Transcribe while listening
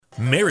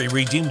Mary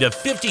redeemed a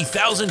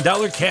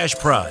 $50,000 cash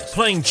prize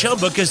playing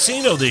Chumba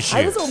Casino this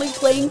year. I was only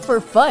playing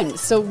for fun,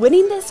 so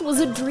winning this was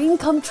a dream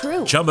come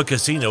true. Chumba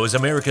Casino is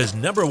America's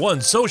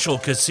 #1 social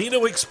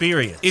casino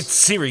experience. It's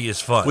serious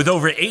fun. With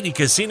over 80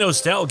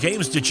 casino-style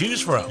games to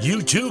choose from,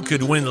 you too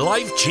could win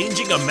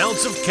life-changing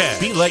amounts of cash.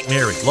 Be like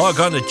Mary. Log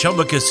on to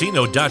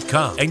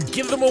ChumbaCasino.com and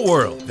give them a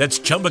whirl. That's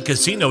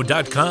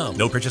ChumbaCasino.com.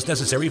 No purchase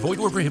necessary. Void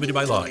where prohibited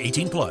by law.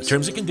 18 plus.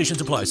 Terms and conditions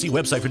apply. See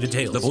website for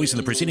details. The voice in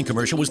the preceding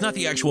commercial was not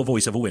the actual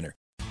voice of a winner.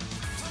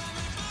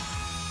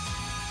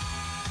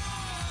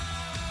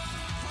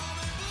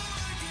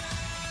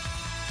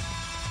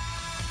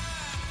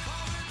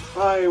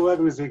 Hi,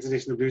 welcome to this week's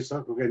edition of Blue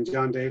Talk. We're getting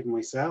John, Dave, and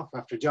myself.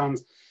 After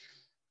John's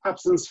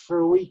absence for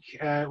a week,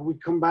 we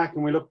come back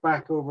and we look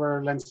back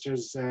over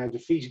Leinster's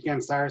defeat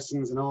against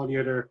Saracens and all the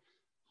other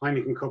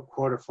Heineken Cup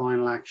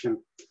quarter-final action.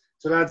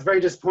 So that's very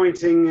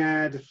disappointing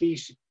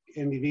defeat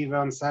in the Viva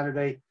on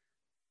Saturday,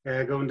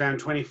 going down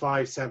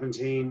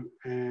 25-17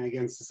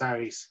 against the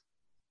Saracens.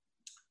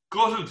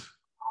 Gutted.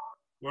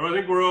 Well, I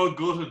think we're all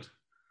gutted.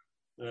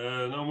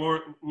 None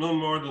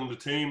more than the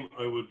team,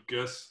 I would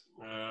guess.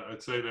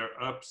 I'd say they're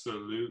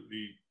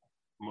absolutely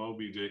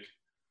Moby Dick.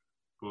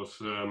 But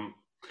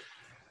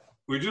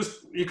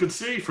you could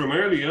see from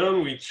early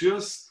on, we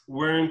just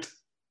weren't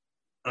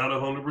at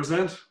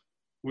 100%.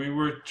 We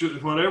were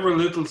just, whatever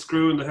little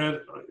screw in the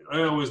head.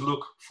 I always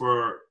look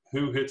for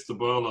who hits the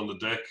ball on the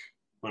deck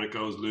when it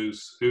goes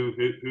loose.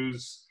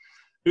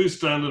 Who's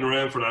standing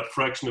around for that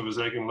fraction of a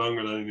second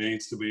longer than he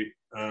needs to be?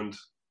 And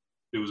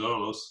it was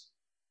all us.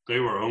 They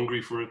were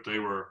hungry for it. They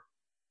were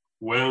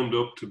wound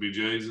up to be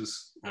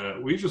Jesus.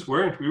 We just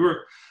weren't. We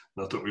were,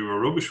 not that we were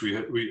rubbish.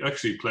 We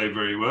actually played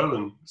very well,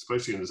 and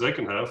especially in the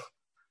second half.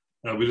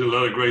 We did a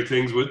lot of great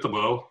things with the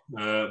ball.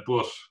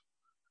 But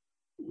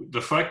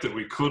the fact that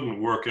we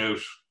couldn't work out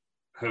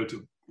how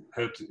to,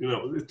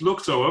 it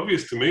looked so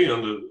obvious to me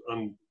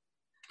on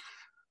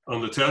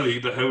the telly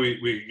that how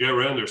we get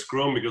around their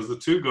scrum, because the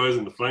two guys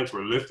in the flanks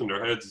were lifting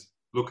their heads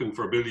looking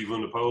for Billy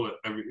Vunipola.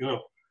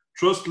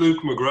 Trust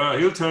Luke McGrath.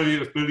 He'll tell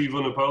you if Billy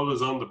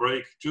Vunipola's on the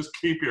break. Just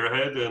keep your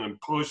head in and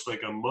push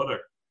like a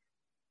mother.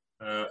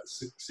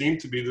 Seemed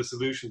to be the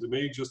solution to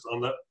me, just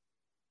on that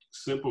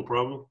simple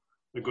problem.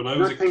 Like when I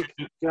was a kid,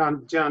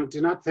 John, do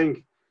you not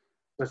think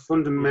that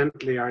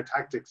fundamentally our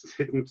tactics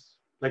didn't,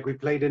 like, we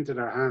played into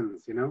their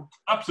hands, you know?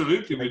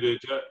 Absolutely, we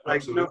did. Yeah,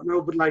 absolutely.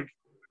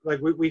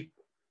 But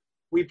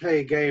we play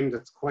a game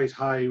that's quite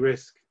high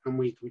risk, and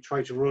we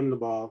try to run the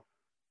ball.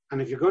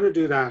 And if you're going to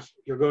do that,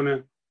 you're going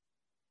to,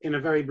 in a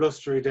very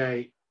blustery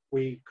day,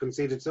 we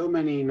conceded so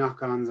many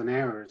knock-ons and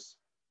errors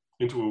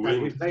into a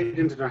win. We played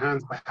into their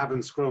hands by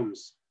having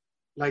scrums.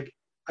 Like,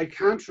 I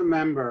can't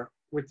remember,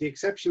 with the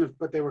exception of,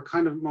 but they were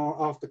kind of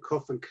more off the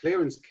cuff and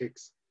clearance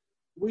kicks.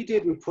 We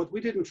didn't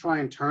try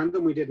and turn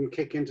them. We didn't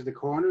kick into the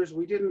corners.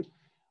 We just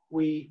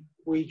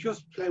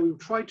play. We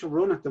tried to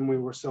run at them. We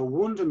were so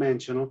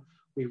one-dimensional.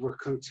 We were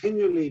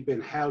continually being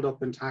held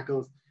up in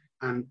tackles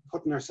and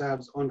putting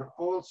ourselves under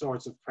all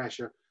sorts of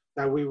pressure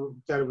I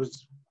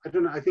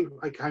think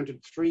I counted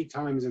 3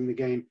 times in the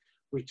game.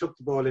 We took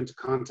the ball into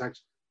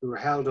contact. We were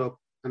held up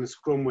and a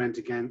scrum went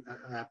again.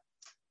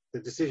 The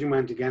decision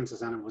went against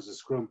us and it was a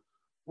scrum.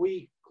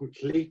 We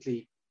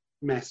completely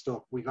messed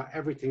up. We got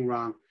everything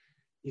wrong.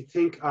 You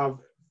think of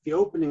the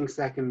opening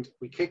second,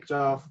 they kicked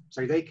off.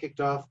 We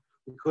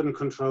couldn't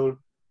control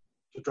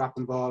the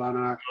dropping ball on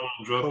our.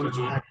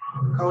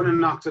 Conan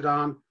knocked it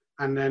on,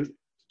 and then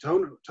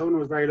Tona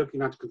was very lucky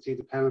not to concede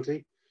the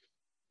penalty.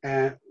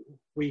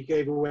 We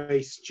gave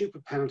away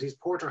stupid penalties.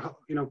 Porter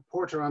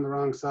on the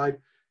wrong side.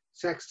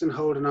 Sexton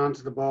holding on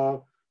to the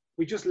ball.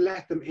 We just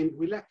let them in.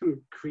 We let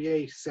them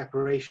create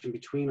separation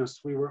between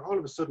us. All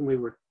of a sudden we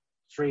were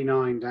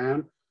 3-9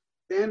 down.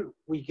 Then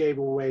we gave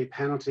away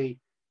penalty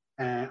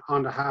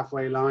on the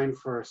halfway line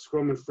for a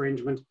scrum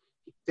infringement.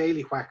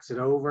 Daly whacks it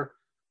over.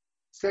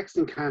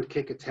 Sexton can't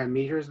kick at 10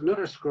 metres.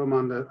 Another scrum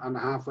on the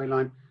halfway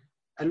line.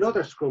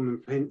 Another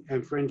scrum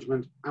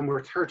infringement, and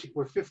we're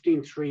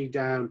 15-3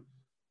 down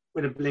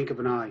with a blink of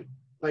an eye.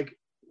 Like,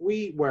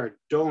 we were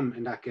done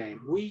in that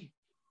game. And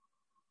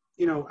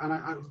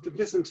I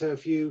listened to a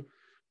few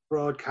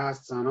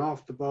broadcasts on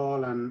Off the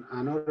Ball and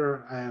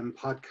other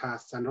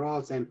podcasts, and they're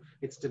all saying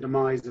it's the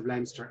demise of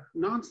Leinster.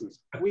 Nonsense.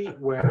 We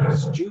were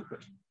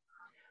stupid.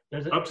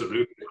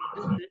 Absolutely.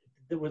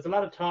 There was a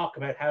lot of talk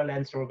about how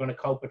Leinster were going to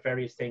cope with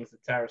various things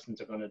that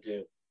Saracens are going to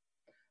do.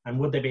 And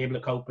would they be able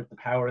to cope with the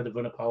power of the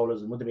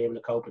Vunipolas, and would they be able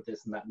to cope with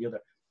this and that and the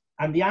other?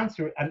 And the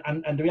answer,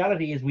 and the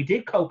reality is, we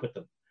did cope with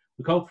them.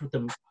 We coped with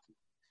them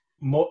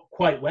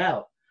quite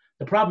well.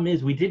 The problem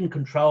is we didn't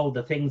control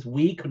the things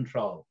we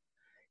control.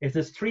 If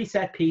there's 3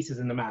 set pieces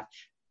in the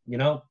match,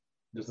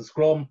 there's the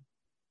scrum,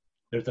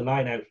 there's the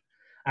line out,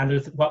 and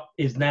there's what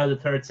is now the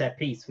 3rd set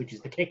piece, which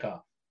is the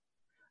kickoff.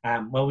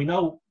 Well, we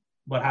know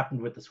what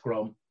happened with the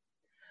scrum.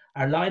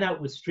 Our line out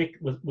was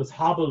was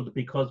hobbled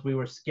because we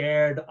were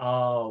scared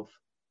of,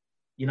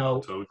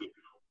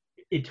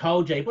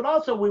 Itoje, but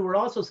also we were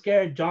also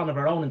scared, John, of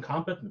our own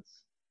incompetence.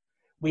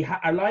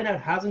 Our line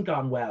out hasn't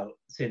gone well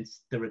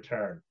since the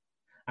return.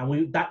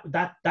 and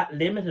that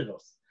limited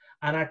us.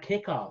 And our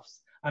kickoffs,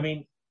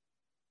 and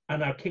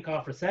our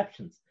kickoff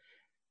receptions.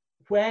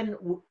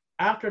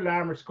 After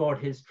Larmer scored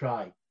his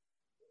try,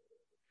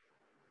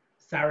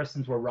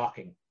 Saracens were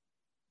rocking.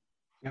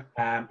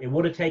 Yeah. It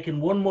would have taken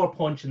one more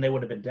punch and they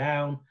would have been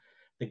down.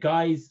 The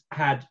guys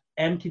had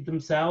emptied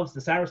themselves.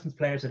 The Saracens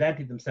players had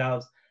emptied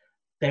themselves.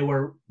 They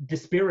were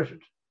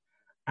dispirited.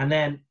 And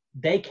then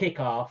they kick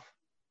off.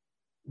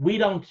 We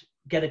don't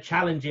get a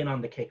challenge in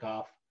on the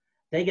kickoff.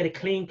 They get a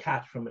clean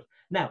catch from it.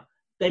 Now,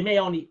 they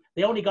only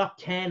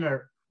got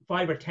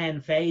 5 or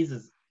 10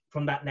 phases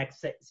from that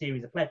next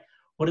series of play,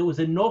 but it was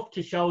enough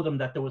to show them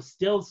that there was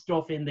still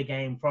stuff in the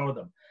game for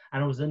them.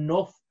 And it was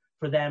enough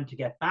for them to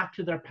get back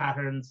to their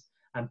patterns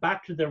and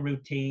back to their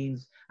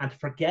routines and to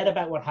forget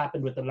about what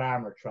happened with the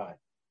Larmer try.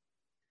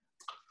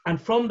 And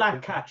from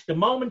that catch, the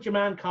moment your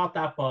man caught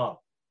that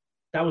ball,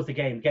 that was the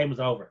game. The game was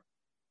over.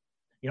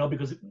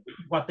 Because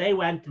what they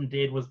went and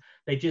did was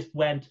they just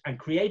went and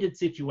created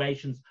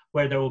situations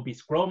where there would be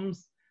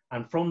scrums.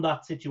 And from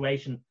that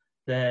situation,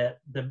 the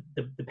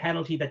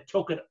penalty that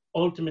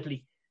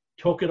ultimately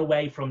took it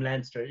away from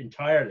Leinster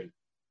entirely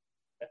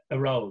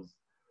arose.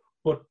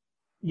 But,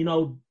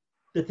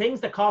 the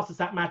things that cost us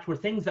that match were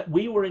things that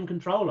we were in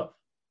control of,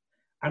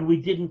 and we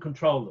didn't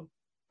control them.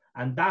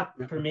 And that,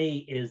 for me,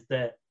 is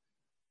the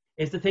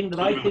thing that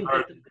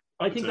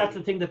I think that's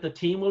the thing that the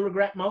team will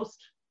regret most.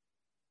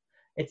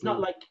 It's not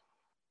like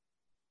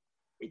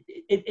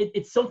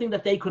it's something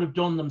that they could have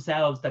done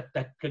themselves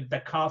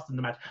that cost them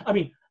the match.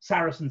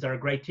 Saracens are a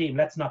great team.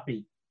 Let's not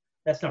be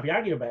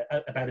arguing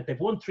about it. They've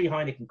won 3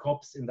 Heineken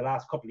Cups in the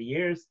last couple of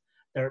years.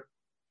 They're,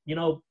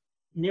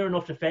 near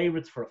enough to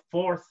favourites for a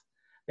 4th.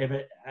 They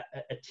have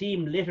a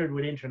team littered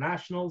with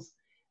internationals.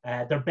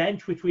 Their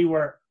bench, which we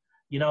were,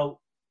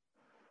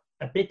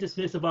 a bit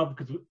dismissive of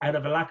because out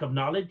of a lack of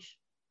knowledge,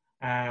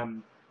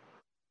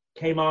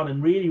 came on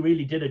and really,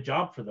 really did a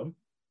job for them.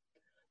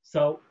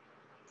 So,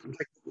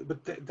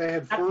 but they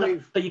had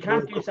 5. So you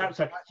can't do Saracens.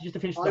 Sorry, just to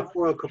finish that.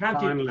 World Cup you can't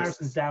finalists. do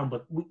Saracens down,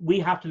 but we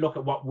have to look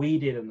at what we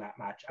did in that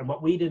match, and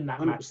what we did in that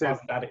 100%. Match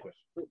wasn't adequate.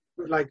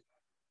 Like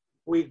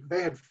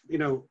they had,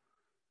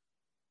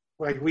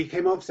 we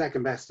came up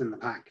second best in the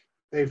pack.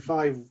 They had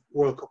 5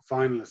 World Cup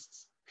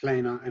finalists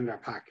playing in their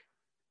pack.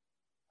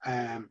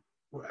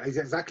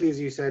 Exactly as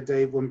you said,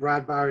 Dave, when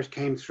Brad Barrett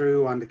came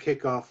through on the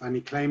kickoff and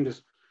he claimed it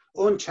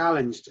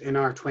unchallenged in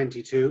our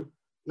 22,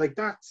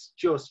 that's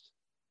just,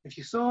 if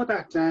you saw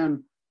that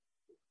down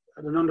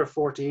at an under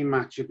 14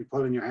 match, you'd be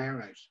pulling your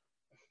hair out.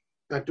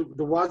 That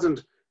there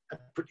wasn't,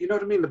 you know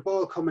what I mean? The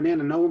ball coming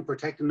in and no one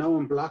protecting, no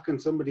one blocking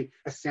somebody,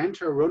 a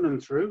centre running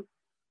through.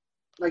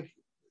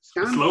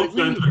 Slow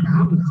centre.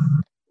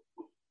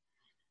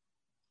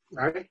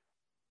 Right?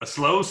 A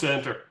slow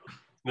centre.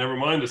 Never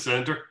mind a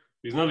centre.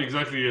 He's not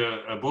exactly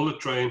a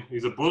bullet train.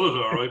 He's a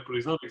bullet, all right, but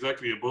he's not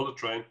exactly a bullet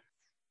train.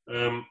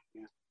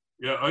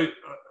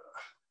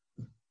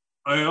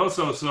 I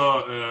also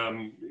saw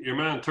your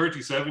man,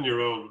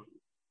 37-year-old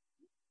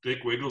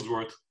Dick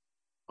Wigglesworth.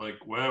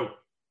 Wow,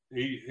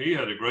 he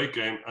had a great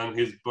game, and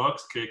his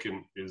box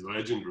kicking is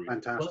legendary.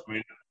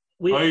 Fantastic.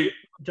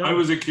 I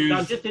was accused.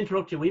 John, just to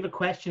interrupt you, we have a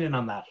question in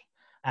on that.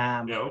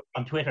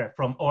 On Twitter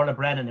from Orla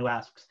Brennan, who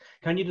asks,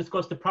 can you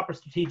discuss the proper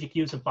strategic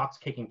use of box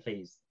kicking,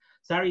 please?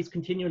 Sarries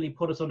continually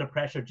put us under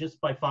pressure just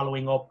by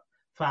following up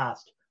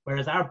fast,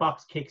 whereas our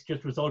box kicks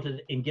just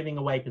resulted in giving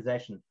away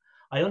possession.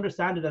 I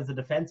understand it as a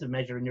defensive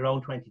measure in your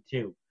own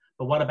 22,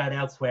 but what about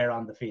elsewhere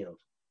on the field?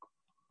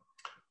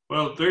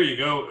 Well, there you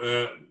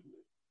go.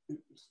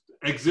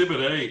 Exhibit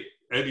A,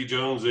 Eddie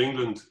Jones,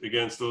 England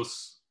against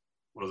us.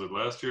 Was it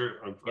last year?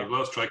 I've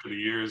lost track of the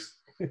years,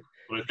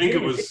 but I think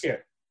it was.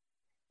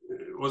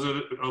 Was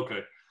it?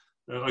 Okay.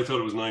 I thought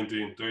it was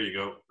 19. There you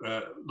go.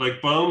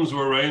 Bombs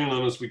were raining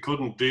on us. We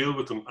couldn't deal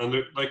with them. And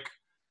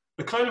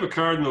the kind of a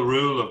cardinal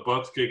rule of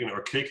box kicking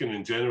or kicking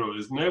in general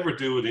is never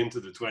do it into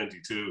the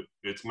 22.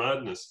 It's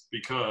madness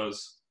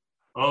because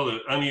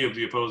any of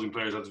the opposing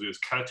players have to do is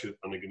catch it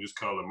and they can just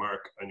call a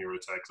mark and your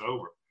attack's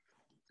over.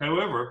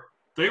 However,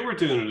 they were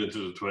doing it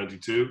into the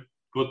 22,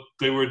 but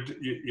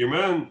your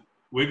man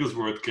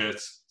Wigglesworth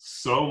gets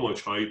so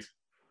much height.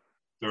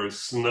 There is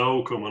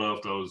snow coming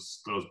off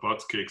those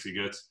box kicks he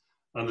gets.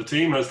 And the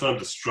team has time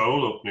to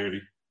stroll up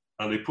nearly.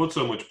 And they put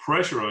so much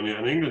pressure on you.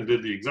 And England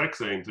did the exact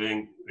same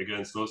thing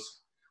against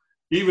us.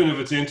 Even if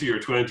it's into your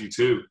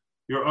 22,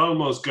 you're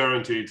almost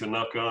guaranteed to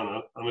knock on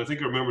it. And I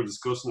think I remember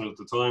discussing it at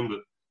the time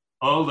that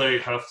all they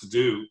have to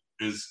do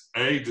is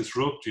A,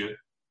 disrupt you,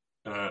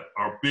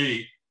 or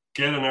B,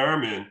 get an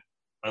arm in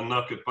and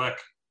knock it back.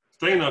 If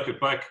they knock it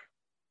back,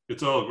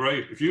 it's all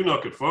great. If you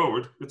knock it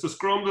forward, it's a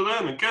scrum to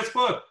them. And guess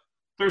what?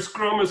 Their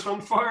scrum is on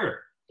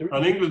fire.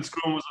 And England's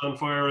scrum was on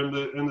fire in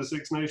the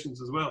Six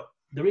Nations as well.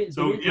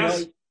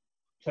 Yes.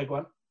 Go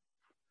on.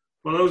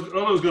 Well,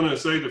 all I was going to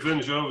say to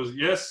finish off is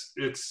yes,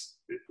 it's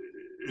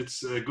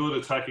a good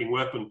attacking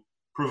weapon,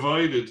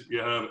 provided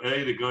you have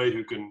A, the guy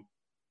who can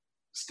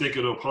stick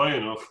it up high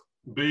enough,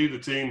 B, the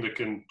team that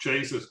can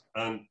chase it,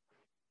 and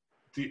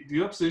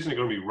the opposition are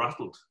going to be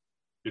rattled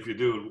if you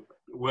do it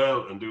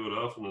well and do it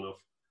often enough.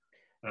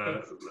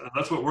 And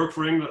that's what worked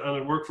for England, and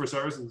it worked for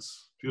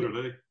Saracens the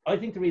other day. I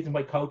think the reason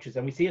why coaches,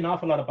 and we see an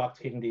awful lot of box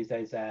kicking these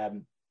days,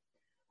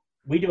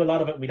 we do a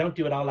lot of it. We don't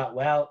do it all that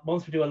well.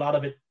 Once we do a lot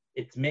of it,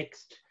 it's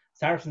mixed.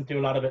 Saracens do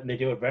a lot of it, and they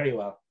do it very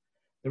well.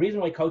 The reason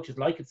why coaches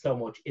like it so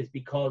much is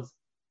because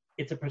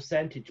it's a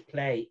percentage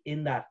play,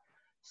 in that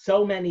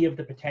so many of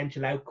the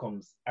potential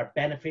outcomes are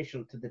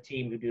beneficial to the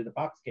team who do the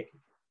box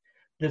kicking.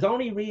 There's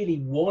only really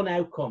one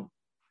outcome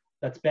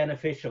that's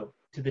beneficial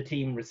to the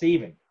team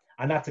receiving,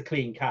 and that's a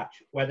clean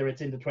catch, whether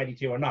it's in the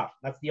 22 or not.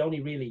 That's the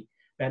only really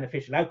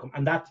beneficial outcome,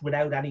 and that's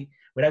without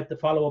the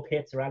follow-up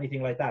hits or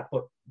anything like that,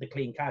 but the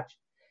clean catch.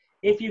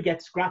 If you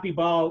get scrappy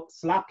ball,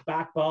 slapped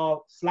back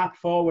ball, slapped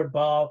forward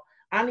ball,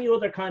 any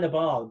other kind of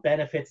ball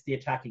benefits the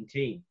attacking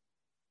team.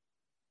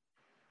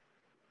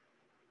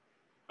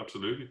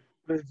 Absolutely.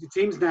 But it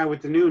seems now,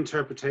 with the new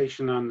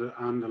interpretation on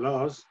the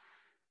laws,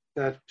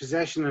 that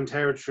possession and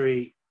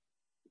territory,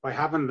 by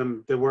having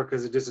them, they work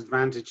as a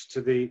disadvantage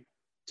to the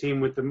team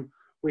with them.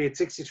 We had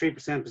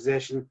 63%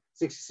 possession,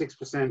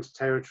 66%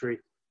 territory.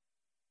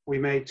 We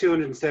made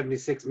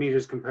 276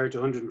 meters compared to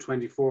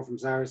 124 from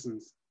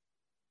Saracens.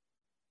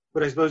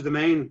 But I suppose the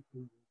main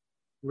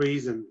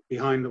reason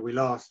behind that we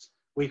lost,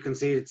 we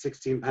conceded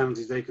 16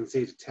 penalties, they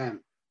conceded 10.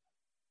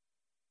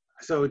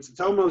 So it's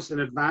almost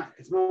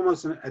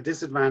a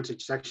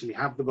disadvantage to actually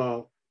have the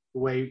ball the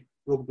way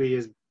rugby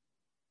is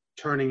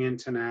turning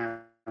into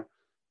now. The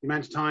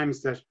amount of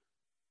times that,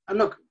 and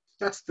look,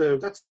 that's the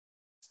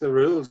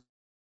rules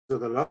of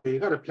the law. You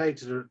got to play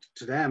to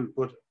them.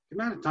 But the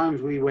amount of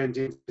times we went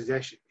into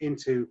possession,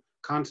 into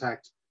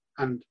contact,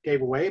 and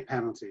gave away a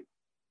penalty,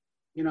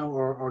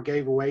 or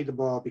gave away the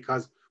ball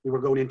because we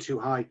were going in too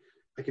high.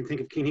 I can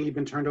think of Keane Healy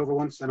being turned over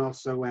once, and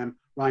also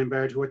Ryan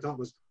Baird, who I thought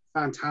was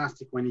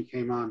fantastic when he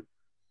came on.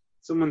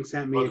 Someone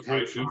sent me a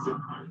text.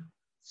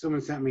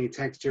 Someone sent me a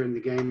text during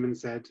the game and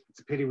said, "It's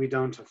a pity we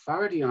don't have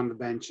Faraday on the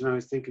bench." And I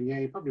was thinking, yeah,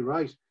 you're probably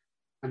right.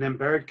 And then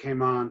Baird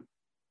came on,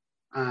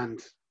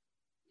 and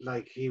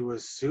he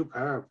was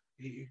superb.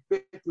 He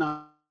bit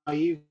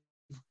naive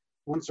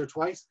once or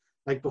twice.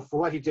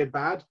 Before what he did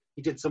bad,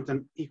 he did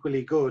something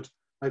equally good.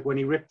 Like when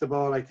he ripped the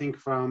ball, I think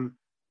from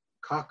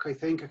Koch, I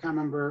can't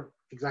remember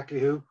exactly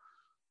who,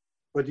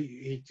 but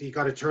he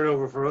got a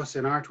turnover for us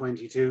in our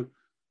 22,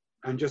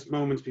 and just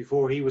moments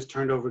before he was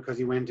turned over because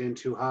he went in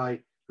too high,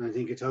 and I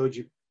think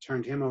Itoji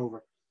turned him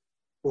over.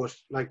 But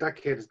that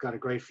kid has got a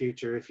great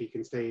future if he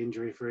can stay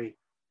injury free.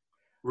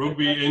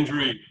 Rugby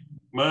injury,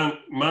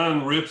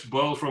 man rips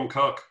ball from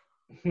Koch.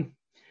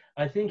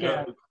 I think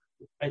I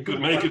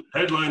could make a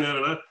headline out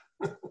of that.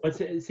 But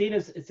seeing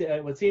as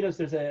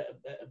there's a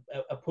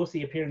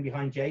pussy appearing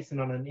behind Jason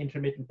on an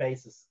intermittent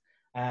basis.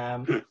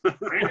 But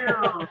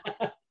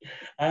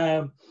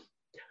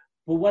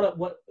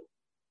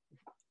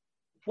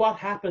what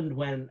happened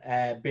when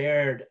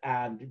Baird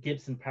and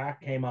Gibson Park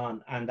came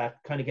on, and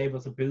that kind of gave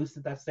us a boost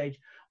at that stage?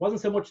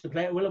 Wasn't so much the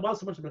play. Well, it was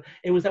so much the play.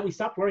 It was that we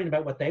stopped worrying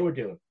about what they were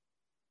doing.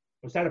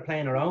 We started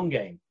playing our own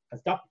game and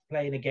stopped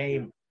playing a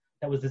game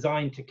that was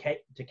designed to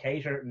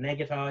cater,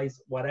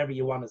 negatize, whatever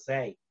you want to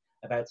say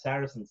about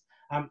Saracens.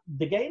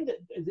 The game,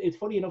 it's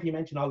funny enough you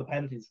mentioned all the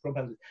penalties, scrum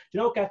penalties. Do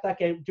you know that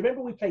game? Do you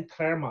remember we played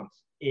Claremont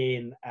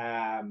in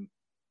the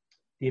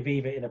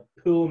Aviva in a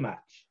pool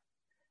match,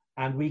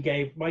 and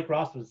Mike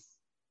Ross was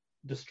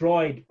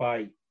destroyed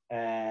by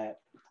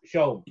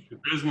Shome.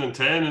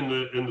 2010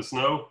 in the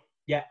snow.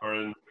 Yeah. Or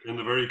in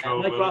the very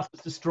cold Mike weather. Ross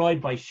was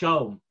destroyed by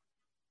Shome,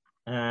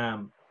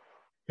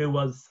 who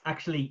was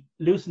actually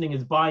loosening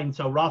his bind,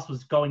 so Ross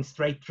was going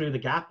straight through the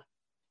gap.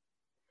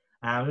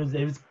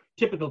 It was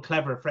typical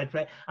clever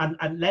Fred.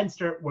 And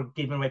Leinster were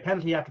giving away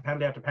penalty after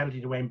penalty after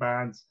penalty to Wayne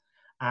Barnes.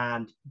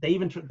 And they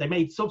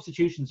made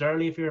substitutions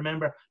early, if you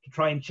remember, to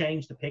try and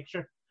change the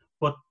picture.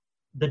 But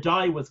the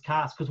die was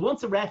cast, because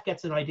once a ref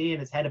gets an idea in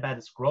his head about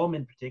a scrum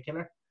in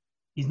particular,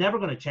 he's never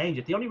going to change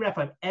it. The only ref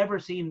I've ever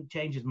seen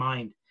change his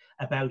mind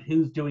about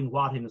who's doing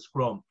what in a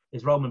scrum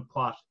is Roman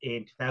Pott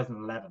in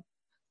 2011.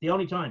 The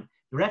only time.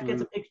 The ref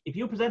gets a picture. If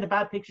you present a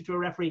bad picture to a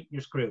referee,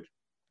 you're screwed.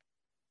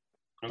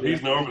 And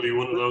he's normally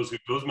one of those who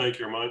does make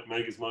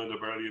his mind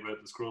up early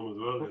about the scrum as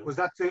well. Yeah. Was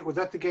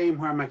that the game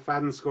where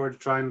McFadden scored a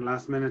try in the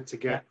last minute to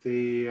get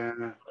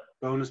the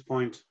bonus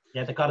point?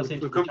 Yeah, they got us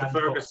into we'll come to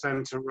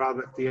Ferguson to Rob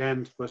at the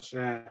end, but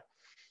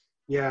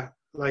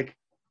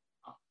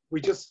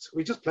we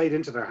just played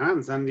into their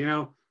hands, and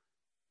of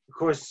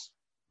course,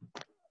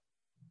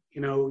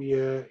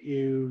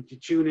 you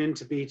tune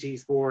into BT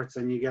Sports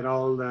and you get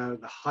all the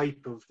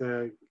hype of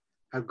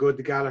how good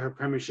the Gallagher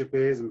Premiership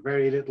is, and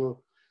very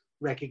little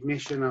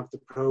recognition of the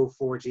Pro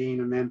 14,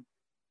 and then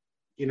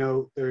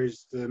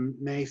there's the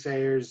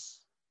naysayers,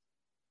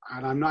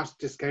 and I'm not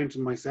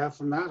discounting myself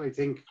from that. I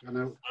think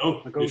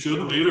you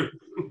shouldn't either.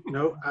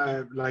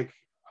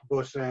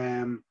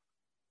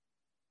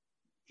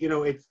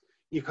 It's,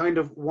 you kind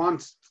of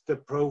want the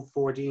Pro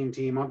 14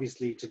 team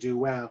obviously to do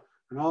well,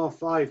 and all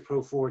 5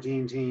 Pro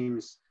 14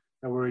 teams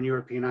that were in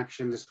European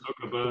action this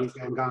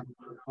weekend got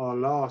all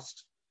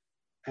lost.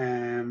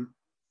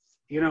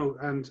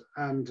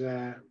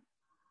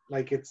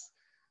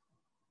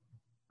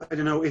 It's I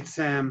don't know. It's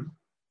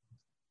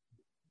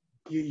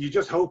you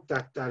just hope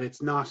that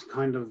it's not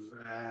kind of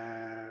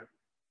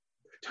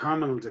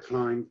terminal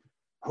decline.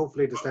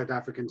 Hopefully, the South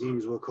African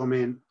teams will come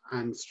in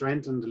and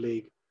strengthen the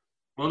league.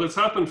 Well, it's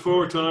happened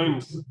 4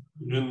 times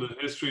in the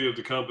history of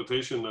the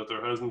competition that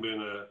there hasn't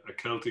been a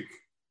Celtic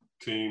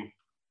team.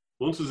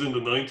 Once was in the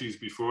 90s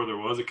before there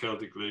was a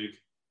Celtic league.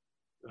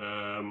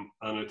 And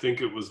I think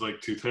it was like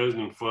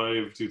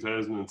 2005,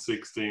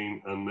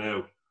 2016, and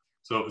now.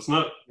 So it's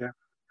not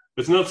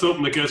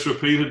something that gets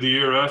repeated the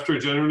year after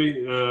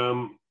generally.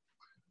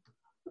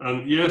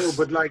 And yes,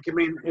 no, but like, I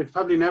mean, it's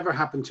probably never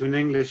happened to an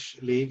English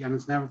league, and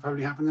it's never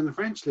probably happened in the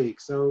French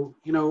league. So,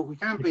 you know, we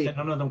can't be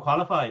none of them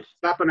qualified,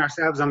 slapping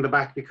ourselves on the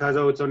back because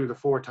it's only the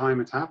 4th time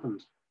it's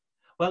happened.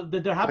 Well,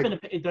 there have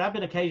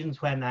been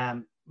occasions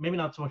when maybe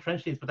not so much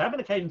French leagues, but there have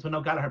been occasions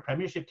when Gallagher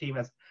Premiership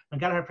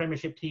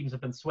teams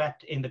have been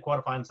swept in the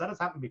quarterfinals. That has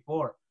happened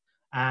before.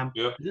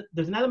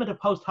 There's an element of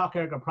post hoc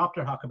ergo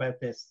propter hoc about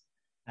this,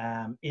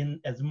 in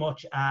as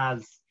much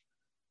as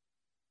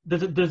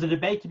there's a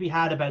debate to be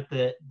had about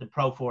the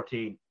Pro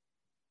 14,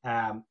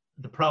 about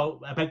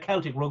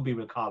Celtic rugby,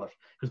 we'll call it,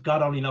 because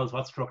God only knows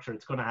what structure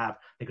it's going to have.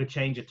 They could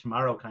change it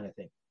tomorrow, kind of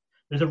thing.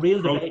 There's a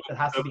real debate that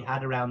has to be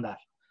had around that.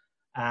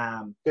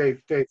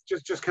 Dave,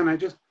 just can I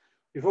just,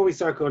 before we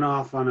start going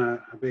off on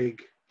a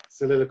big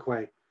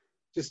soliloquy,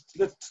 just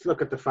let's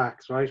look at the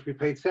facts, right? We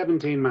played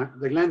 17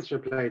 the Leinster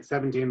played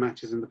 17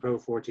 matches in the Pro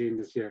 14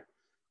 this year.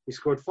 We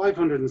scored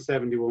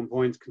 571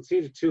 points,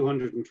 conceded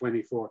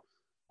 224.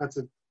 That's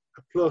a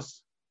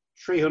plus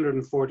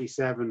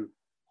 347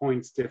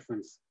 points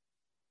difference.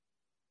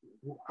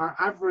 Our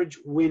average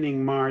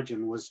winning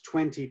margin was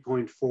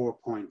 20.4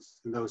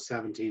 points in those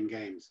 17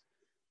 games.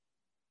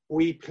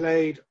 We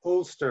played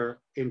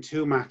Ulster in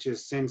 2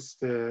 matches since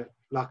the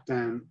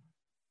lockdown,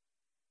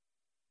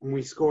 and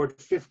we scored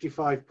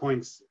 55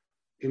 points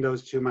in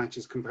those 2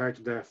 matches compared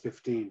to their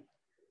 15.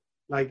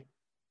 Like,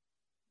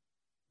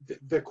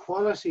 the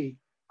quality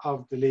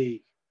of the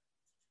league,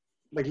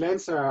 like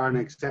Leinster are an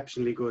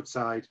exceptionally good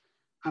side,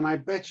 and I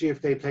bet you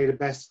if they played a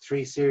best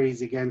 3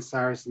 series against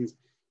Saracens,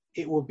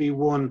 it would be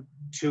 1-2-1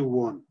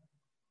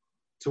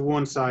 to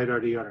one side or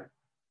the other.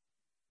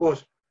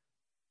 But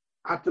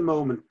at the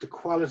moment, the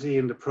quality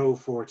in the Pro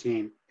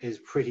 14 is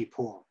pretty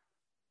poor,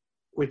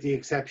 with the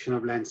exception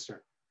of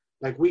Leinster.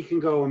 Like, we can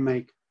go and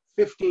make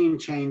 15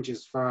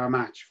 changes for our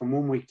match from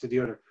one week to the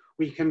other.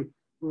 We can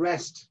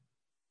rest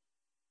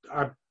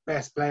our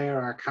best player,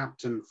 our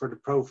captain, for the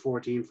Pro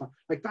 14.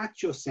 Like, that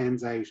just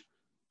sends out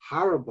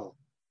horrible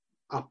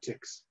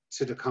optics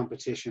to the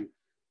competition,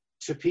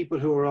 to people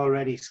who are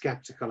already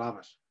skeptical of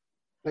it.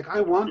 Like,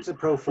 I want the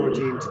Pro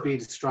 14 to be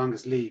the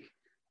strongest league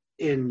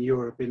in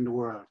Europe, in the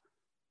world.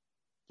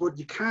 But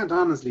you can't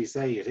honestly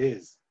say it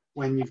is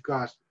when you've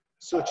got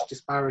such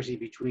disparity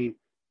between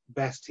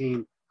best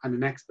team and the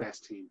next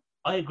best team.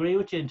 I agree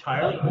with you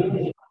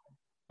entirely,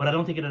 but I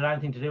don't think it had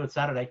anything to do with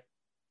Saturday.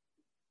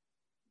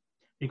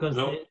 Because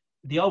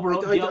the over...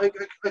 I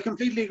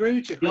completely agree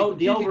with you.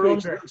 The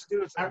over-under,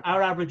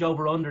 our average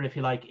over-under, if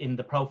you like, in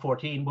the Pro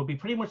 14 would be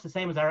pretty much the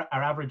same as our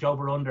average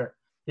over-under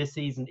this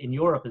season in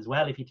Europe as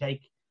well. If you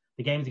take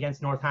the games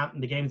against Northampton,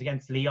 the games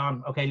against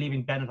Lyon, okay,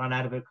 leaving Benetton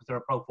out of it because they're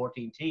a Pro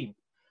 14 team.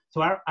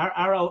 So our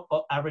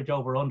average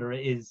over-under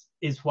is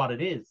what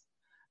it is.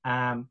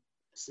 Well,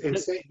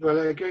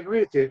 I agree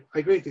with you. I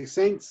agree with you.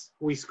 Saints,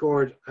 we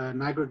scored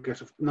an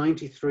aggregate of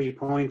 93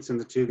 points in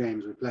the 2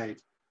 games we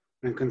played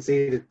and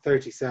conceded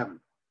 37.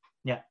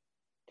 Yeah.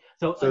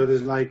 So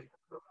there's like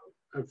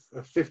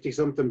a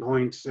 50-something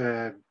point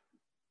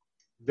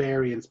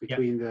variance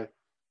between the...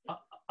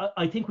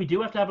 I think we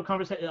do have to have a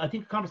conversation. I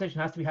think a conversation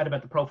has to be had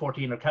about the Pro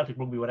 14 or Celtic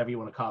rugby, whatever you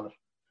want to call it.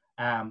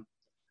 And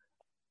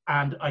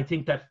I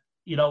think that,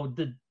 you know,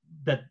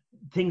 that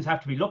things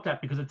have to be looked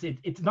at because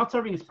it's not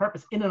serving its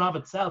purpose in and of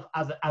itself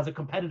as a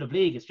competitive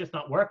league. It's just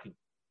not working.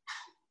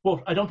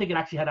 But I don't think it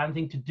actually had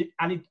anything to do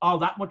all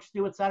that much to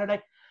do with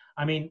Saturday.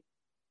 I mean,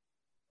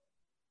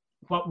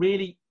 what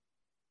really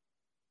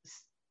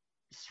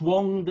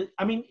swung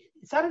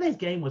Saturday's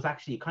game was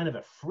actually kind of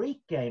a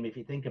freak game if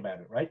you think about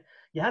it, right?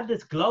 You had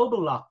this global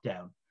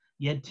lockdown.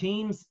 You had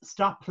teams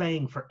stop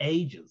playing for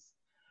ages.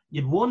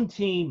 You had one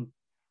team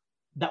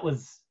that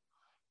was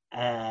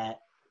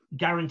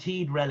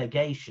guaranteed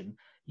relegation.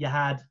 You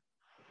had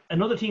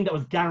another team that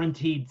was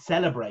guaranteed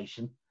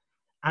celebration,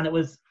 and it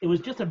was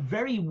just a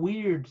very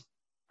weird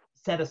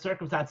set of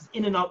circumstances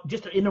in and out,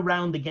 just in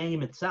around the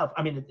game itself.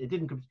 I mean, it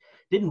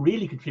didn't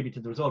really contribute to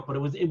the result, but it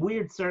was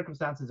weird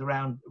circumstances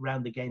around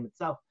the game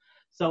itself.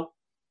 So,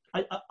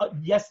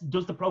 yes,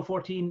 does the Pro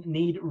 14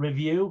 need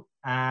review?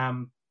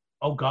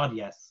 Oh God,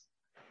 yes.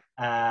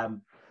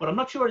 But I'm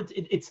not sure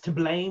it's to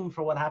blame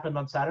for what happened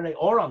on Saturday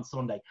or on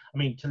Sunday. I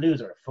mean,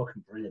 Toulouse are a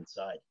fucking brilliant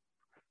side.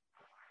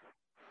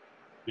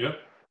 Yeah.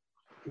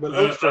 Well,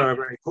 Ulster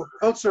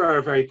are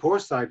a very poor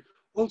side.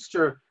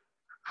 Ulster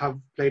have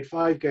played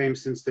 5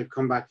 games since they've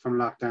come back from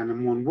lockdown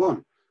and won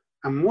 1.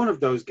 And one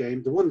of those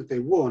games, the one that they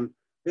won,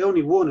 they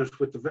only won it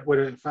with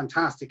a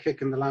fantastic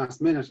kick in the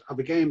last minute of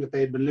a game that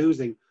they had been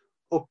losing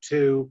up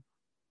to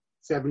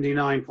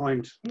 79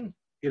 point,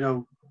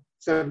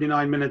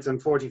 79 minutes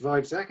and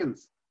 45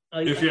 seconds.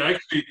 If you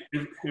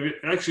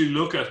actually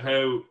look at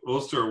how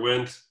Ulster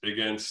went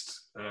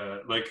against,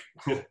 like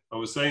I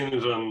was saying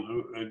it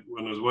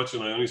when I was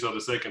watching, I only saw the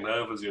second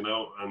half, as you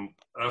know, and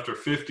after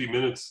 50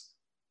 minutes,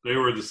 they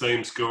were the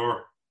same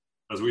score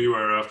as we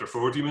were after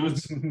 40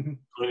 minutes,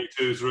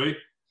 22-3.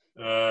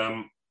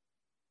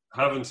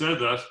 Having said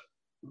that,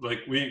 like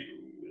we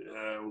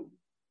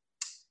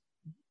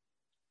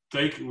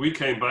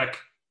came back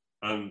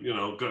and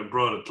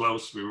brought it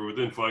close. We were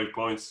within 5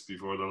 points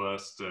before the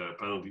last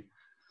penalty.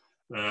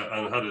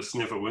 And had a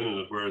sniff of winning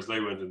it, whereas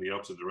they went in the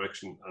opposite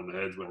direction and the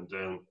heads went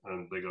down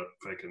and they got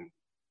fucking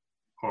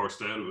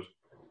horsed out of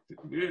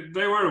it.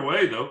 They were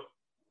away though,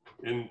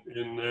 in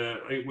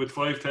with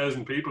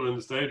 5,000 people in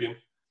the stadium.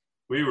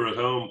 We were at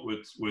home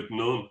with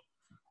none.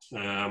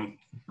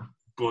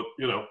 But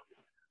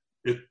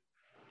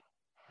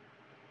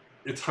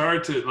it's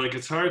hard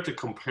to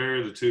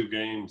compare the two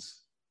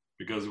games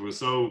because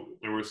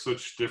there were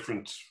such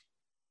different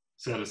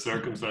set of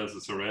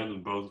circumstances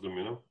surrounding both of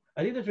them.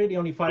 I think there's really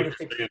only five or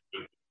six.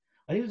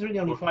 I think there's really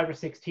only 5 or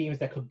 6 teams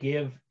that could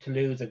give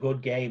Toulouse a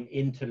good game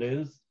in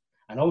Toulouse,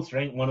 and Ulster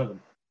ain't one of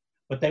them.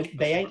 But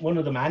they ain't one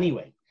of them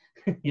anyway,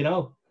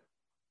 Yeah.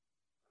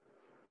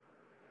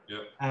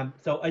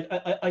 So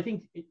I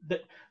think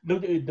that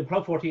the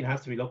Pro 14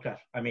 has to be looked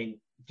at. I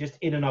mean, just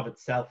in and of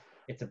itself,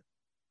 it's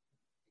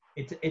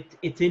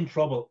in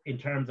trouble in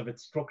terms of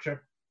its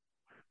structure,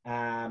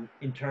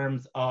 in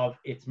terms of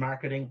its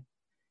marketing,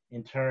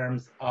 in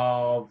terms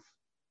of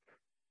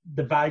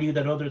the value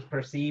that others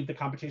perceive the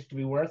competition to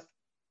be worth.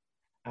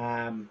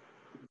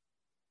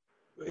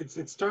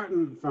 It's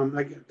starting from,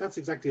 like, that's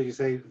exactly as you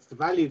say. It's the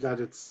value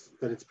that it's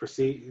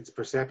perceived, its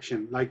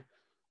perception. Like,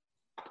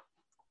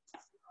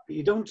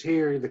 you don't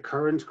hear the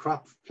current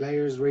crop of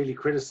players really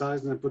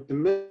criticizing it, but the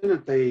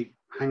minute they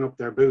hang up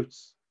their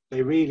boots,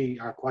 they really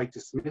are quite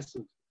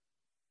dismissive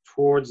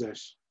towards it.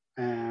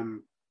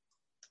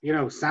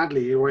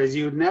 Sadly, whereas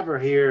you'd never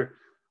hear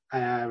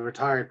a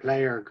retired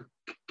player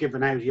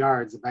giving out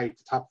yards about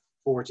the top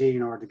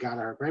 14 or the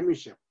Gallagher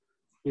Premiership.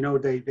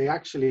 They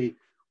actually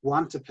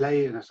want to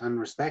play in it and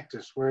respect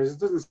it, whereas it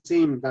doesn't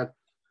seem that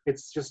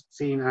it's just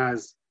seen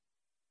as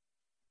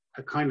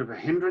a kind of a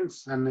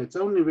hindrance, and it's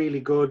only really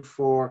good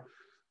for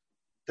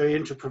the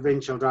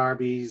interprovincial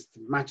derbies,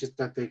 the matches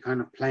that they kind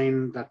of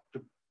playing, that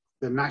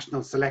the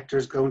national selector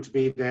is going to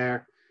be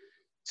there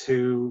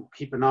to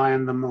keep an eye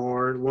on them,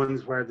 or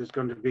ones where there's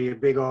going to be a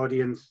big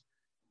audience,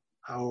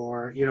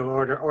 or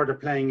they're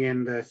playing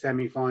in the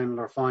semi-final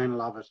or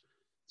final of it.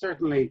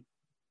 Certainly,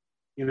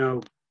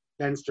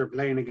 Leinster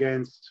playing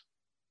against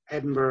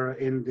Edinburgh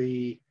in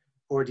the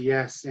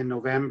RDS in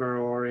November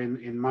or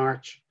in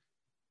March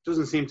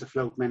doesn't seem to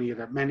float many of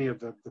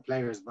the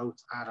players'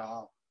 boats at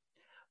all.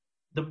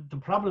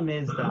 The problem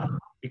is that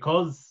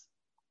because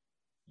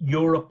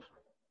Europe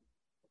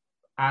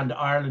and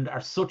Ireland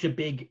are such a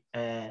big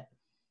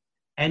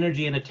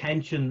energy and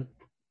attention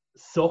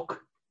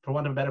suck, for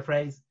want of a better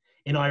phrase,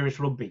 in Irish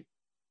rugby.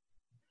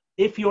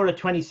 If you're a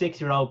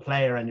 26-year-old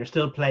player and you're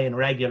still playing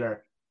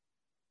regular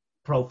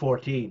Pro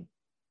 14,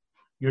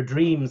 your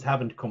dreams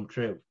haven't come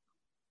true. Do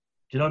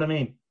you know what I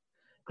mean?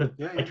 Because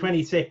by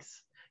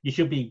 26, you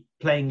should be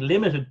playing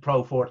limited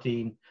Pro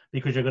 14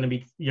 because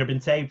you've been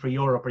saved for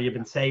Europe or you've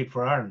been saved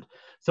for Ireland.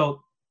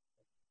 So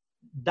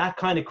that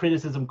kind of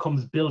criticism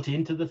comes built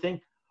into the thing.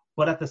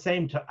 But at the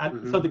same time,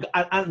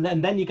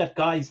 and then you got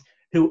guys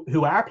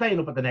who are playing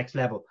up at the next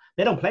level.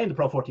 They don't play in the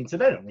Pro 14, so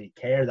they don't really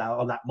care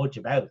all that much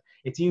about it.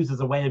 It's used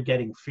as a way of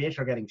getting fit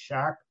or getting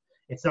sharp.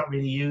 It's not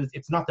really used.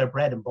 It's not their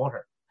bread and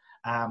butter.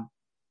 To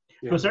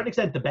a certain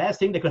extent, the best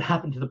thing that could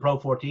happen to the Pro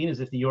 14 is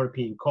if the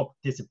European Cup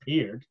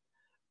disappeared.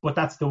 But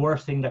that's the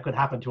worst thing that could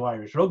happen to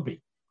Irish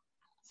rugby.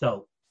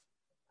 So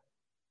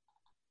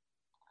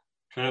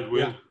can't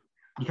win.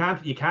 Yeah.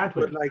 You can't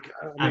win.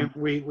 But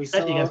we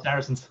saw against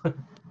Saracens.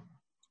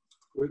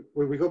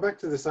 we go back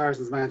to the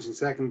Saracens match in a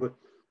second, but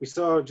we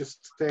saw,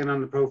 just staying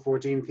on the Pro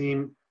 14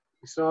 theme,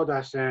 we saw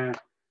that the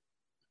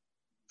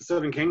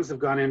Southern Kings have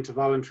gone into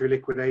voluntary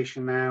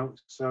liquidation now.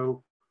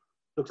 So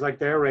looks like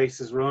their race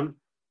is run.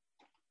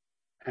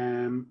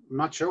 I'm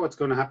not sure what's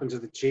going to happen to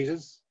the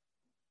Cheetahs,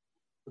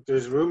 but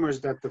there's rumours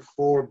that the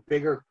 4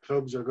 bigger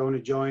clubs are going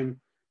to join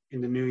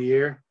in the new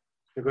year.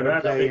 They're going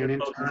to play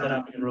an South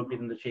African rugby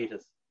than the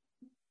Cheetahs.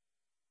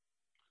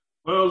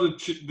 Well,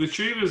 the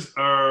Cheetahs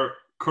are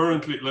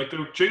currently,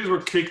 the Cheetahs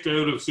were kicked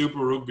out of Super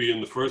Rugby in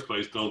the first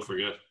place, don't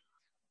forget,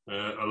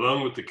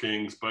 along with the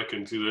Kings back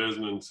in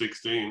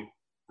 2016,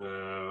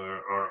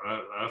 or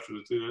after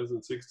the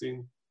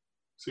 2016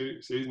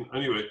 season.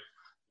 Anyway,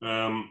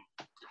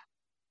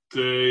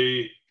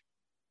 the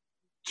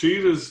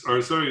Cheetahs,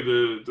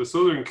 the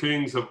Southern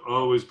Kings have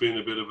always been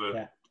a bit of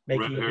a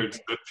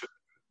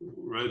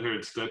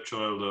red-haired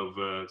stepchild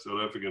of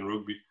South African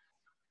rugby.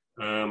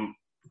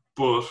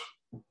 But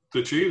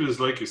the Cheetahs,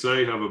 like you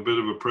say, have a bit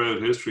of a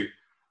proud history.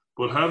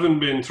 But having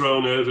been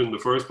thrown out in the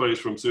first place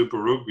from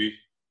Super Rugby,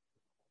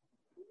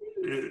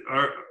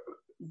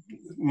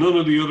 none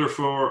of the other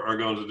four are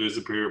going to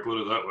disappear,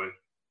 put it that way.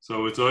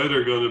 So it's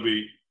either going to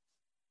be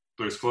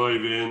there's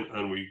 5 in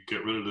and we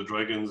get rid of the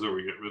Dragons, or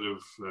we get rid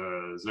of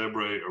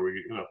Zebre, or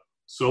we,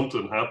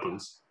 something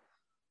happens,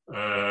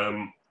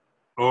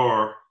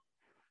 or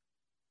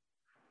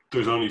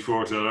there's only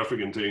 4 South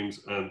African teams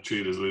and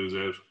Cheetahs lose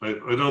out.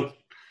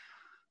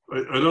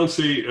 I don't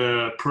see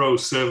Pro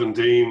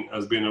 17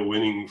 as being a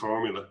winning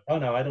formula. Oh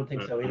no, I don't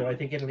think so either. I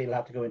think Italy will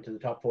have to go into the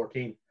top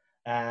 14,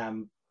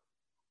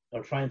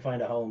 or try and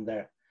find a home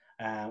there.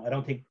 I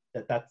don't think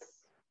that's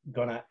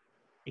gonna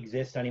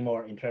exist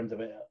anymore in terms of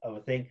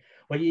a thing.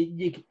 Well,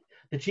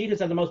 the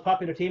Cheetahs are the most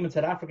popular team in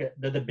South Africa.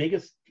 They're the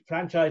biggest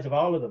franchise of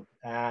all of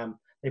them.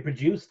 They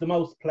produce the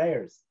most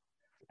players.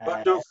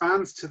 But no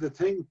fans to the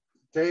thing,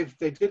 Dave.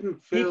 They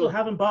didn't feel... People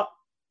haven't bought,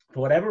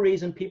 for whatever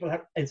reason,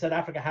 in South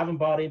Africa haven't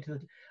bought into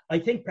the... I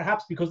think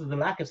perhaps because of the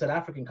lack of South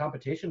African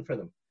competition for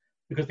them.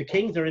 Because the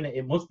Kings are in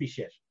it must be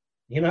shit.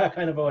 That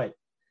kind of a way.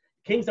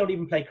 Kings don't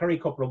even play Currie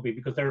Cup rugby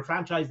because they're a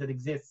franchise that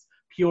exists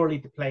purely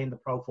to play in the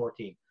Pro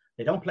 14.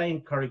 They don't play in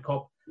Currie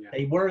Cup. Yeah.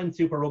 They were in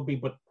Super Rugby,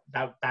 but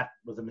that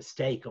was a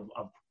mistake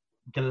of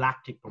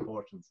galactic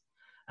proportions.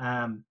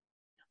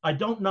 I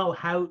don't know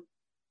how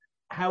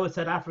a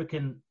South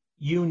African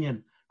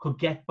union could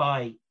get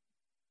by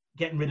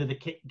getting rid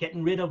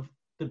of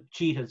the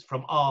Cheetahs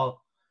from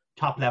all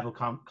top level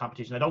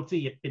competition. I don't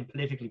see it being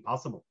politically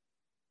possible.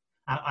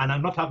 And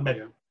I'm not talking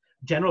about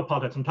general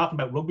politics. I'm talking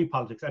about rugby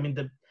politics. I mean,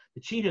 the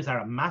Cheetahs are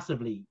a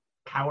massively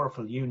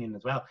powerful union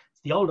as well.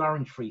 It's the old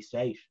Orange Free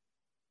State.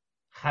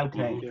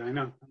 Gauteng. Yeah, I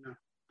know.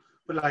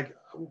 But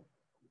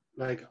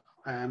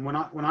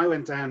when I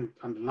went down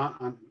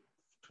to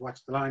watch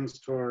the Lions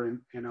tour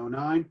in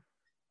 2009,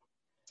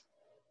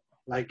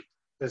 like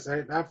the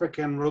South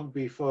African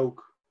rugby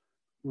folk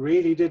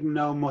really didn't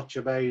know much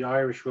about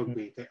Irish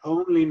rugby. They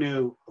only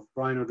knew of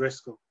Brian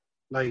O'Driscoll.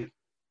 Like,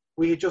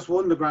 we had just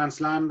won the Grand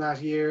Slam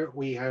that year.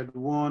 We had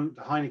won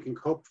the Heineken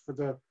Cup for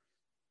the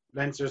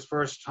Leinster's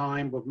first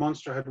time, but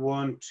Munster had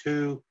won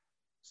 2.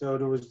 So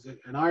there was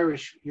an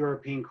Irish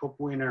European Cup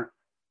winner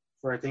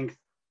for, I think,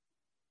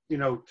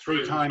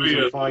 3 times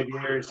in 5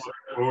 years.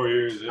 4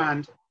 years,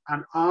 yeah.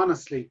 And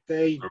honestly,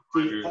 they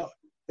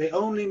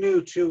only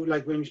knew 2.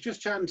 Like, when you're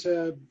just chatting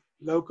to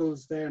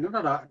locals there,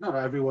 not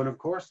everyone, of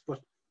course, but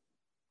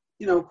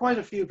quite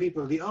a few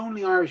people. The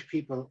only Irish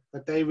people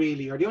that they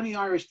really, or the only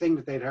Irish thing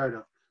that they'd heard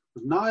of,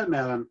 was Niall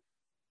Mellon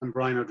and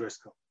Brian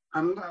O'Driscoll,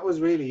 and that was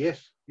really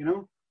it.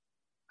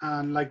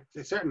 And like,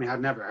 they certainly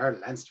had never heard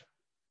of Leinster.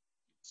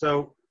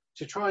 So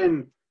to try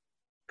and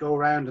go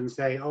around and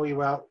say, oh,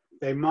 well,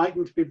 they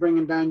mightn't be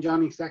bringing down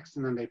Johnny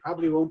Sexton, and they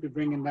probably won't be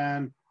bringing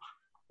down,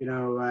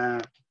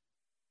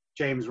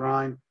 James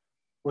Ryan,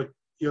 but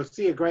you'll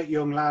see a great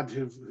young lad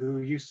who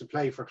used to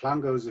play for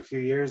Clongowes a few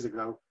years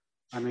ago,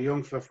 and a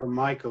young fella from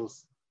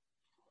Michael's,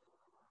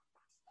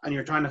 and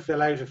you're trying to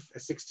fill out a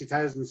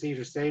 60,000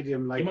 seater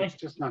stadium. Like, it's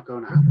just not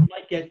going to happen. You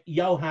might get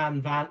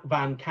Johan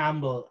Van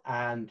Campbell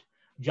and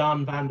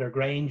John van der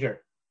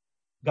Granger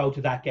go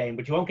to that game,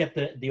 but you won't get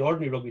the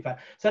ordinary rugby fan.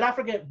 South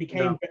Africa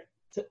became,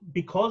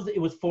 because it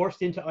was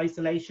forced into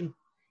isolation,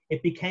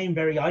 it became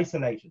very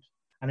isolated,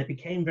 and it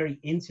became very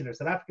insular.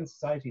 South African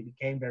society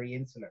became very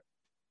insular,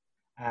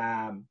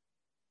 and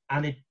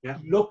it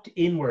looked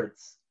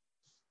inwards,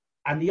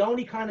 and the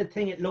only kind of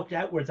thing it looked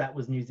outwards at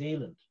was New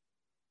Zealand.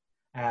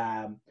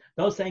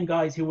 Those same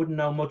guys who wouldn't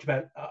know much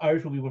about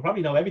Irish rugby will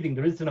probably know everything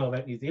there is to know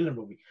about New Zealand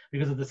rugby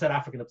because of the South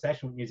African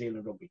obsession with New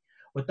Zealand rugby.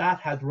 But that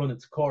has run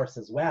its course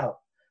as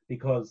well,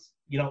 because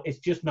it's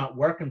just not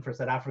working for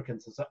South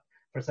Africans.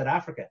 For South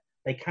Africa,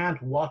 they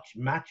can't watch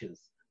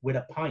matches with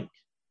a pint.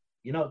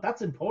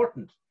 That's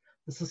important.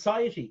 The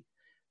society,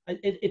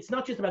 it's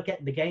not just about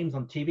getting the games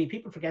on TV.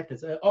 People forget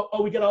this.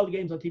 We get all the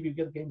games on TV. We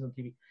get the games on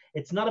TV.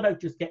 It's not about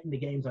just getting the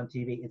games on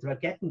TV. It's about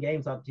getting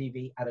games on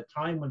TV at a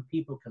time when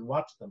people can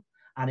watch them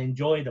and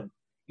enjoy them,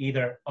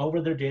 either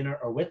over their dinner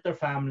or with their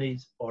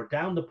families or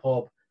down the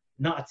pub,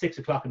 not at 6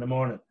 o'clock in the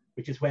morning,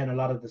 which is when a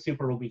lot of the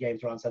Super Rugby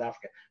games are on South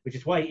Africa, which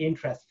is why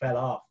interest fell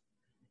off.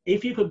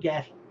 If you could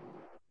get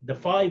the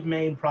 5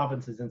 main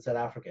provinces in South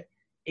Africa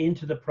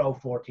into the Pro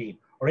 14,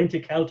 or into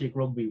Celtic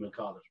Rugby, we'll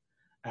call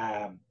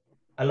it,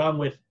 along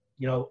with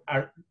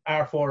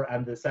R4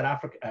 and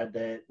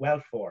the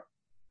Welsh 4,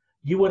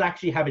 you would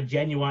actually have a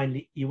genuine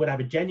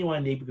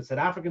league, because South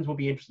Africans would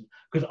be interested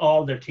because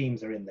all their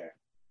teams are in there.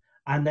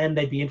 And then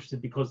they'd be interested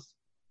because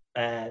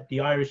the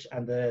Irish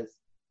and the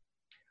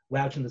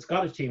Welsh and the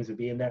Scottish teams would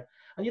be in there.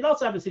 And you'd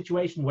also have a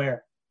situation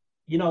where,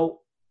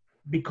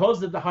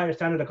 because of the higher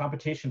standard of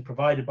competition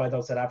provided by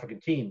those South African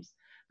teams,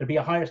 there'd be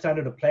a higher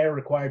standard of player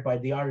required by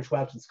the Irish,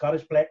 Welsh and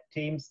Scottish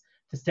teams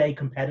to stay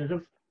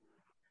competitive.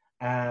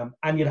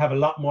 And you'd have a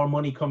lot more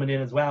money coming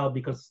in as well,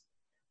 because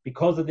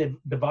of the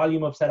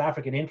volume of South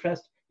African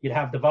interest, you'd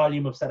have the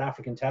volume of South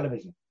African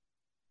television.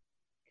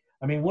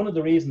 I mean, one of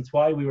the reasons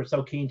why we were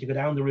so keen to go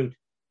down the route,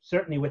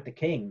 certainly with the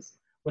Kings,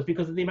 was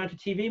because of the amount of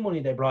TV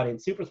money they brought in.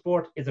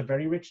 SuperSport is a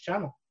very rich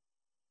channel.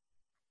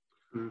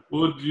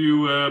 Would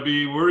you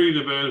be worried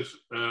about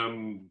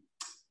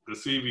the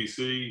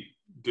CVC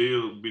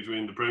deal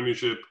between the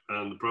Premiership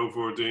and the Pro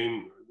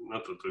 14.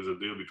 Not that there's a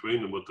deal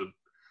between them, but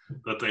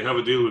that they have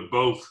a deal with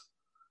both.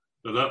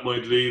 That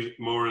might lead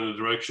more in the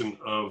direction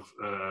of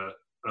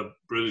a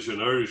British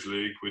and Irish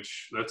league,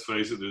 which, let's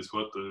face it, is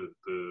what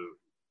the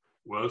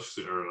Welsh,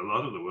 or a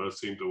lot of the Welsh,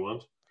 seem to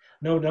want.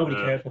 No, nobody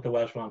cares what the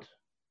Welsh want.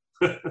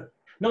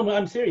 No,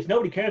 I'm serious.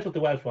 Nobody cares what the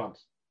Welsh want.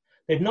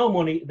 They've no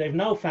money. They've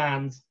no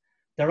fans.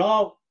 They're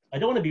all, I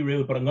don't want to be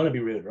rude, but I'm going to be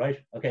rude, right?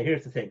 Okay,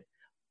 here's the thing.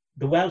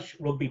 The Welsh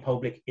rugby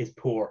public is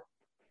poor.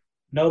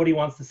 Nobody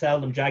wants to sell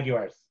them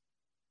Jaguars,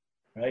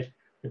 right?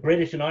 The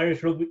British and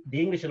Irish rugby,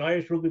 the English and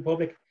Irish rugby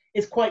public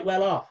is quite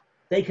well off.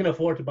 They can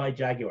afford to buy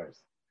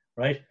Jaguars,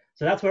 right?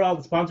 So that's where all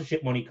the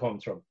sponsorship money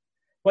comes from.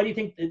 What do you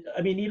think?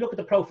 I mean, you look at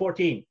the Pro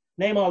 14,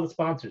 name all the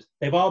sponsors.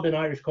 They've all been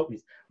Irish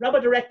companies.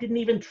 Robert Direct didn't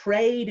even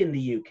trade in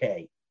the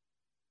UK,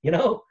 you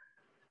know?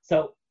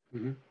 So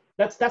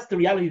that's the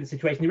reality of the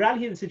situation. The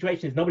reality of the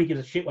situation is nobody gives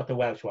a shit what the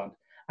Welsh want.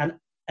 And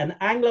an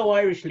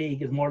Anglo-Irish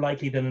league is more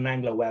likely than an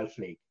Anglo-Welsh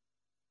league.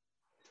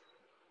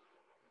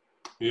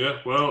 Yeah,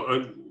 well,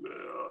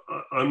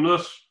 I'm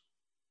not...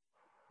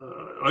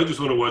 I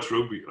just want to watch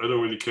rugby. I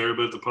don't really care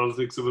about the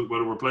politics of it.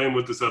 Whether we're playing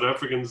with the South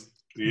Africans,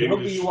 the English,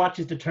 rugby you watch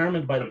is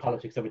determined by the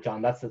politics of it,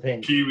 John. That's the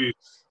thing. Kiwis.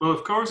 Well,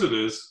 of course it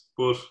is,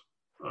 but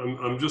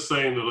I'm just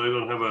saying that I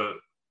don't have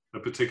a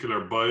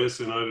particular bias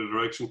in either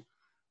direction.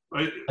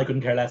 I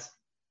couldn't care less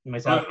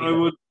myself.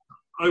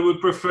 I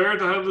would prefer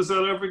to have the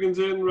South Africans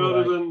in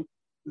rather than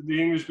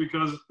the English,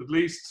 because at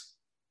least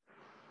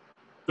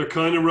they're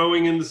kind of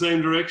rowing in the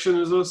same direction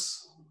as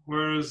us.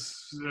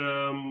 Whereas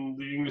the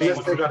English...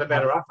 Unless they got a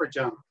better offer,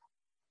 John.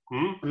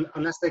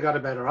 Unless they got a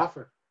better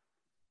offer.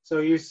 So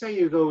you say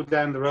you go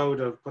down the road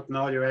of putting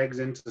all your eggs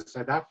into the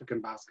South African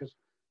basket,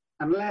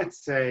 and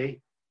let's say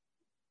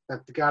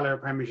that the Gallagher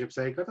Premiership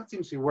say, God, that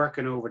seems to be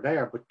working over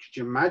there, but could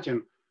you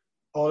imagine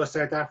all the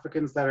South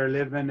Africans that are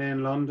living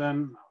in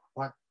London,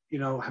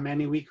 how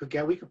many we could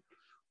get?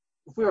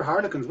 If we were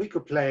Harlequins, we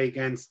could play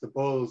against the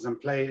Bulls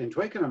and play in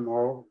Twickenham,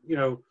 or,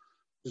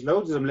 there's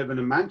loads of them living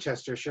in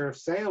Manchester. Sure, if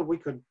Sale, we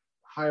could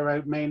hire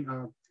out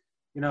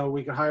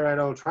we could hire out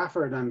Old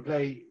Trafford and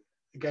play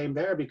a game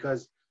there,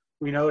 because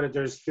we know that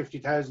there's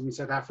 50,000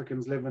 South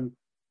Africans living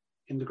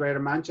in the greater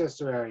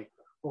Manchester area,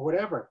 or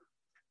whatever.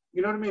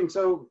 You know what I mean?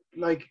 So,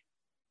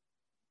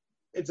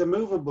 it's a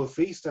movable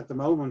feast at the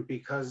moment,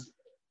 because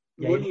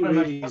money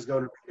really is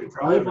going to be a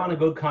driver. I would want a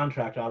good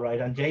contract, all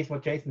right. And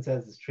what Jason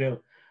says is true.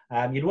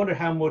 You'd wonder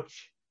how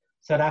much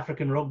South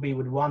African rugby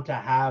would want to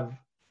have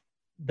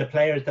the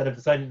players that have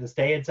decided to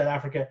stay in South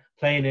Africa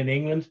playing in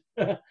England,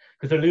 because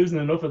they're losing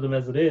enough of them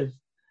as it is.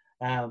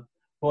 No,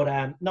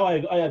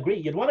 I agree.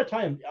 You'd want to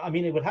time. I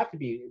mean, it would have to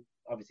be,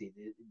 obviously,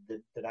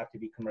 there'd have to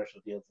be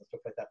commercial deals and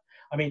stuff like that.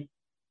 I mean,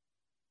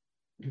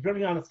 to be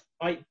perfectly honest,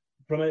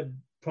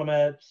 from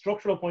a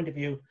structural point of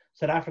view,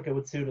 South Africa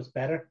would suit us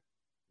better,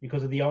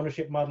 because of the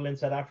ownership model in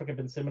South Africa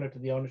been similar to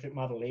the ownership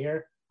model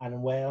here and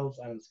in Wales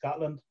and in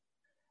Scotland.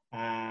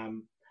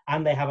 And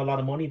they have a lot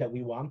of money that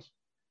we want.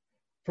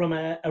 From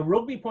a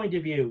rugby point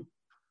of view,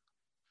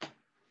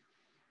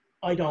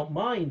 I don't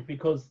mind,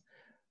 because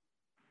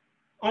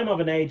I'm of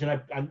an age,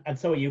 and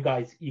so are you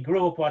guys. You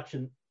grew up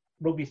watching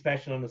Rugby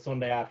Special on a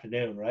Sunday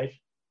afternoon, right?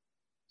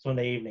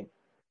 Sunday evening.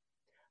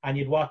 And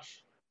you'd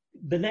watch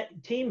the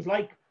teams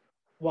like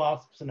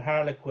Wasps and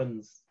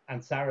Harlequins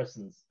and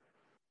Saracens,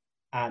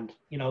 and,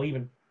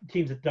 even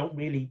teams that don't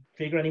really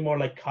figure anymore,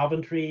 like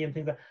Coventry and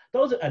things like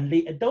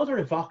that. Those are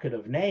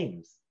evocative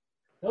names.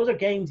 Those are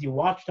games you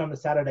watched on a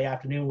Saturday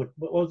afternoon with,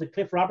 what was it,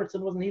 Cliff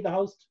Robertson? Wasn't he the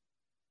host?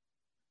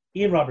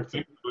 Ian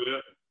Robertson.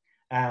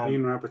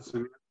 Ian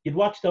Robertson. You'd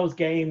watch those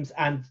games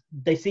and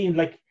they seemed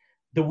like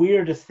the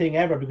weirdest thing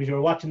ever, because you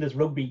were watching this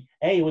rugby.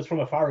 A, it was from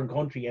a foreign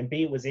country, and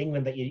B, it was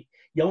England, that you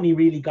only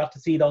really got to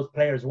see those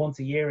players once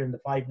a year in the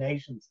Five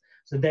Nations.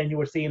 So then you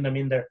were seeing them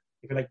in their,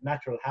 if you like,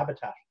 natural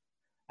habitat.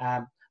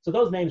 So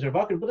those names are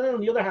evocative. But then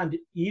on the other hand,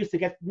 you used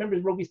to remember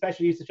Rugby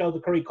Special used to show the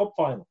Currie Cup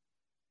final,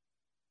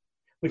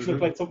 which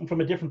looked like something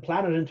from a different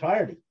planet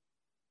entirely.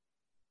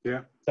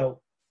 Yeah.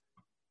 So.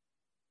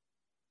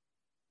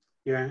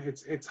 Yeah,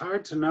 it's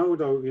hard to know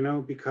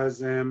though, because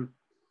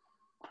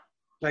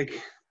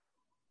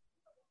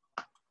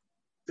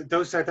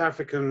those South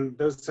African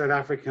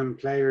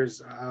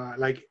players,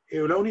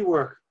 it will only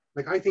work.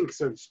 I think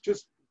so. It's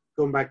just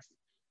going back.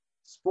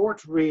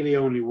 Sport really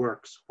only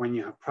works when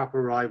you have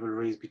proper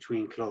rivalries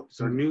between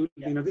clubs, or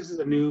this is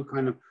a new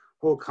kind of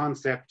whole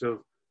concept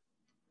of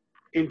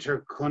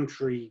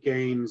inter-country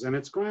games, and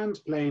it's grand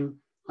playing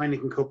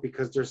Heineken Cup,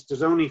 because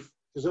you're only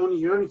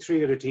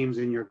 3 other teams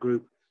in your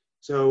group,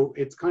 so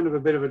it's kind of a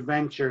bit of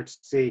adventure to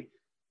see,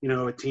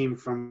 a team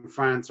from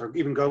France, or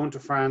even going to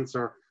France,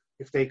 or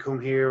if they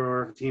come here,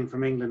 or if a team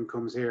from England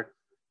comes here.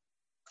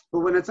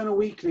 But when it's on a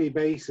weekly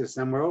basis,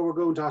 and we're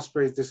going to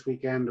Ospreys this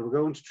weekend, or we're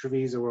going to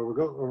Treviso,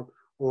 or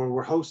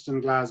we're hosting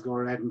Glasgow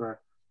or Edinburgh,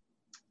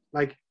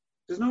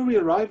 there's no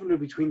real rivalry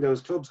between those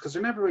clubs, because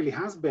there never really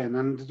has been.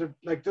 And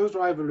those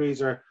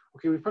rivalries are,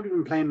 okay, we've probably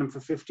been playing them for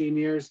 15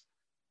 years.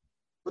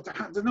 but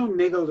there's no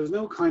niggle, there's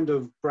no kind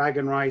of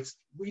bragging rights.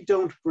 We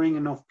don't bring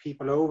enough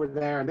people over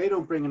there, and they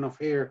don't bring enough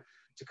here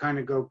to kind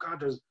of go, God,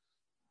 there's,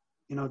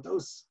 you know,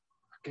 those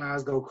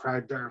Glasgow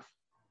crowd, they're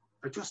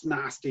just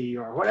nasty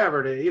or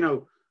whatever.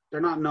 They're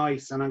not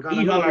nice. And I'm going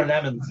to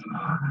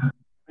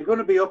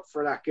be up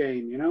for that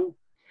game, you know?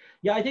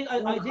 Yeah, I think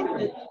that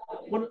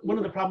one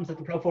of the problems that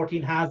the Pro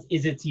 14 has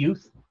is its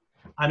youth.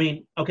 I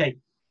mean, okay,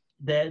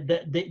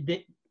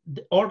 the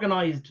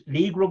organised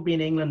league rugby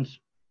in England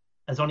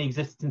has only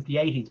existed since the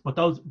 80s,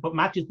 but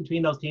matches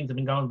between those teams have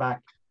been going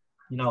back,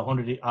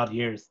 100 odd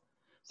years.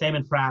 Same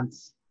in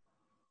France,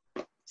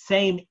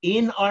 same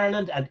in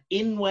Ireland and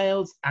in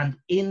Wales and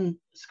in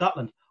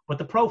Scotland. But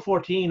the Pro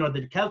 14 or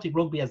the Celtic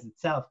rugby as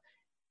itself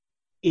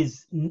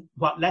is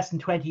less than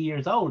 20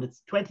 years old.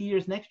 It's 20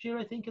 years next year,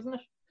 I think, isn't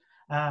it?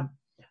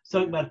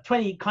 So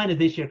 20 kind of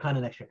this year, kind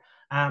of next year.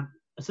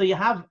 So you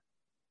have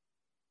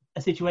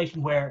a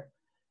situation where,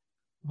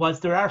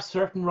 whilst there are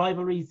certain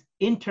rivalries,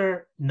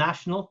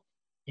 inter/national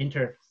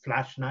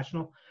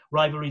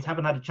rivalries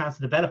haven't had a chance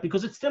to develop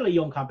because it's still a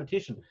young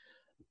competition.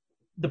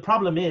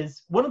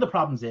 One of the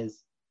problems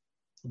is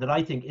that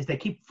I think is they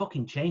keep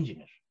fucking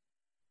changing it.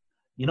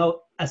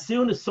 As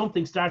soon as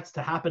something starts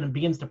to happen and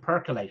begins to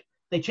percolate,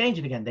 they change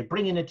it again. They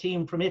bring in a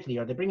team from Italy,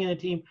 or they bring in a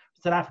team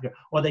from South Africa,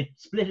 or they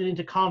split it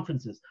into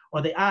conferences,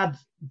 or they add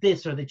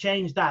this, or they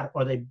change that,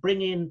 or they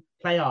bring in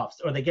playoffs,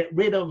 or they get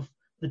rid of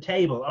the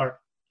table, or,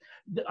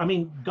 I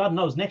mean, God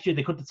knows, next year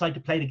they could decide to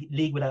play the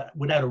league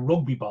without a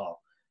rugby ball.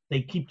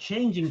 They keep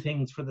changing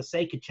things for the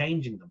sake of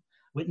changing them,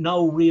 with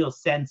no real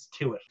sense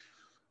to it.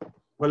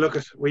 Well, look,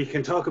 we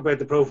can talk about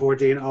the Pro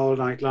 14 all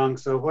night long,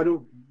 so we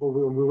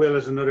will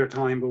at another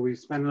time, but we've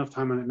spent enough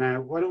time on it now.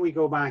 Why don't we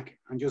go back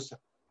and just have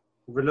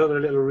another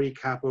little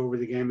recap over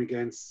the game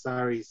against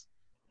Saracens.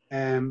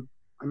 I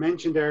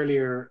mentioned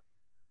earlier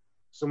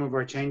some of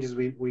our changes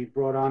we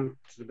brought on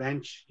to the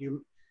bench.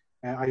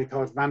 I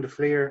thought Van der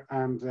Fleer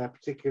and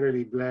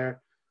particularly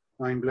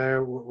Ryan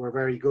Blair were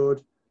very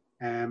good.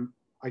 I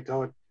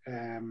thought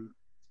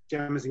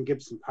Jamison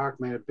Gibson Park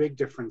made a big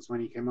difference when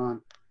he came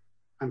on.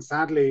 And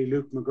sadly,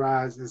 Luke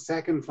McGrath's the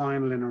second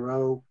final in a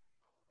row,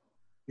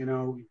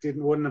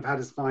 wouldn't have had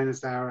his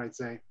finest hour, I'd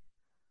say.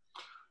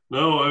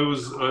 No, I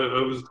was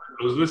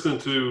listening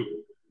to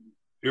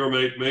your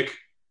mate Mick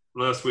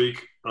last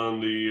week on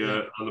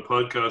the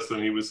podcast,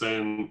 and he was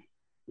saying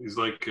he's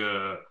like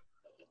a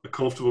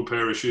comfortable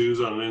pair of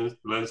shoes on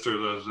Leinster,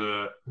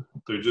 that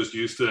they're just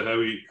used to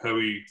how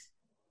he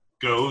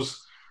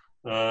goes,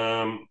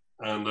 and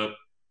that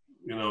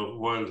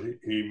while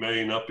he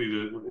may not be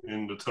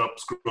in the top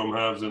scrum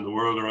halves in the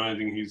world or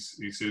anything, he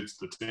suits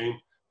the team,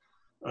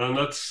 and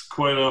that's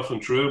quite often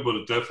true. But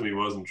it definitely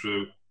wasn't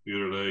true the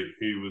other day.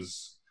 He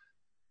was.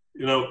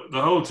 The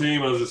whole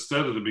team, as I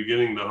said at the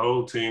beginning, the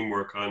whole team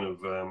were kind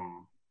of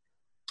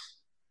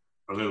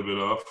a little bit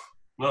off.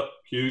 Not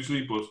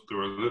hugely, but they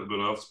were a little bit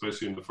off,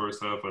 especially in the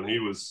first half, and he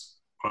was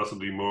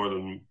possibly more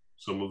than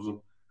some of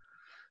them.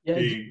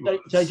 Yeah,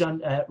 John,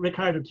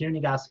 Ricardo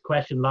Tiernig asked a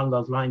question along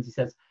those lines. He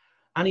says,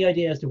 any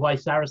idea as to why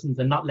Saracens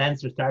and not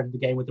Leinster started the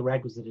game with the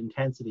requisite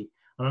intensity?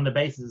 And on the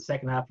basis of the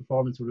second half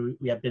performance,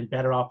 we have been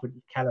better off with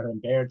Kelleher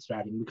and Baird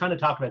starting. We kind of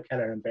talk about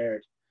Kelleher and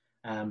Baird.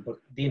 But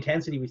the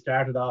intensity we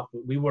started off,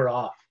 we were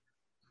off.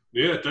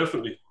 Yeah,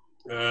 definitely.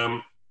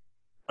 And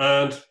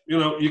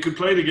you could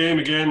play the game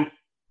again.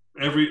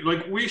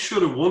 We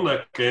should have won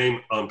that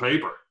game on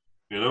paper.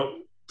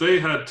 They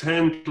had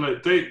 10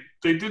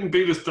 they didn't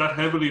beat us that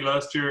heavily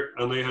last year,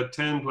 and they had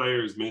 10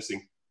 players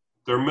missing.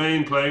 Their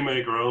main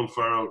playmaker, Owen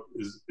Farrell,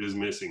 is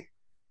missing.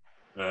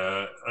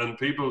 And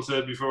people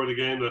said before the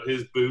game that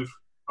his boot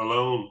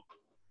alone,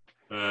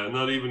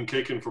 not even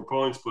kicking for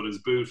points, but his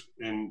boot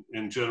in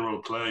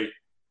general play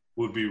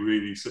would be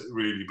really,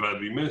 really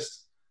badly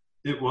missed.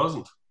 It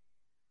wasn't.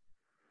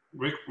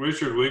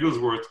 Richard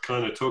Wigglesworth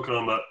kind of took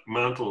on that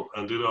mantle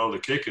and did all the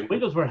kicking.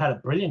 Wigglesworth had a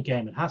brilliant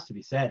game, it has to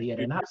be said. He had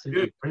an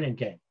absolutely brilliant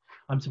game.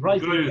 I'm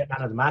surprised he didn't get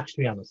man of the match,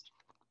 to be honest.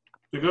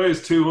 The guy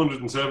is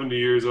 270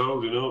 years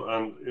old,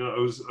 and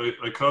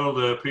I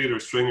called Peter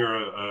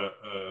Stringer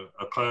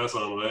a pass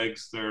on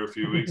legs there a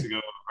few weeks ago.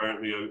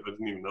 Apparently, I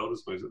didn't even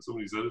notice myself.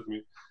 Somebody said it to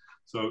me.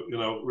 So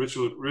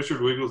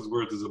Richard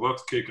Wigglesworth is a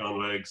box kick on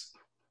legs,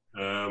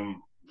 a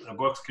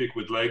box kick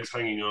with legs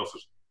hanging off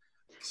it.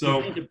 So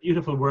you made a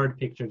beautiful word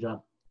picture,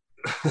 John.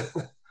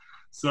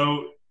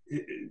 So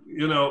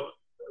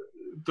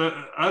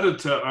that added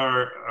to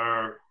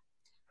our.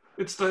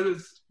 It's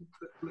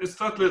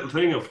that little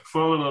thing of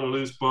falling on a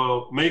loose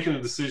ball, making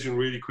a decision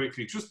really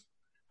quickly, just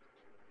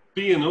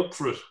being up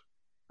for it,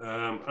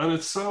 and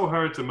it's so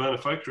hard to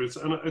manufacture.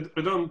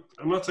 I'm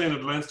not saying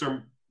that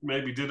Leinster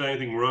maybe did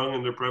anything wrong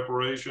in their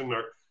preparation,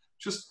 or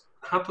just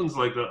happens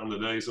like that on the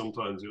day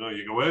sometimes.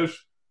 You go out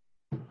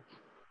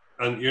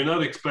and you're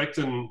not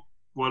expecting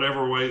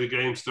whatever way the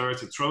game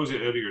starts. It throws you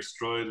out of your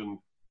stride, and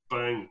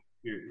bang,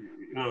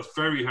 it's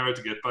very hard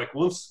to get back.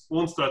 Once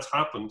that's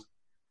happened,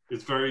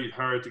 it's very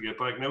hard to get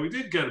back. Now, we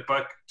did get it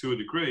back to a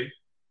degree.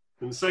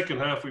 In the second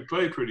half, we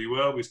played pretty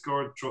well. We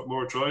scored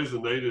more tries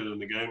than they did in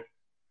the game.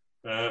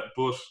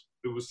 But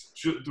there was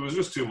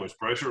just too much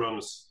pressure on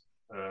us,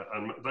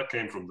 and that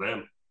came from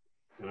them,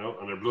 you know,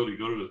 and they're bloody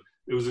good at it.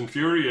 It was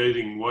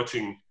infuriating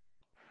watching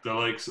the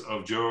likes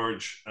of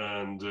George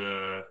and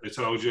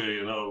Itoje,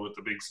 you know, with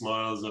the big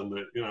smiles and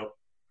the, you know,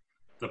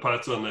 the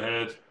pats on the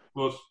head,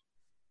 but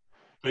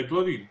they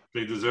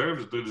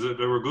deserved it.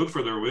 They were good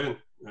for their win.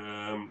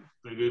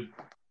 They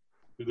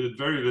did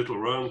very little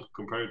wrong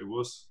compared to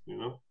us, you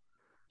know.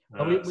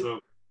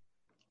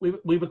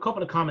 We've a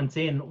couple of comments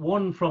in.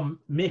 One from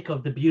Mick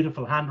of the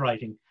beautiful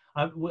handwriting.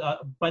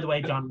 By the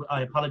way, John,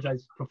 I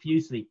apologise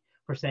profusely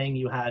for saying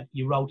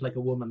you wrote like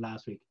a woman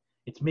last week.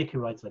 It's Mick who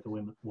writes like a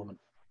woman.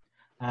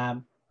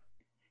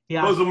 He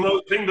asked,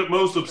 the thing that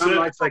most upset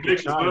like Mick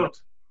as well.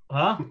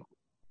 Huh?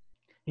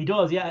 He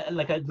does, yeah,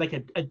 like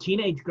a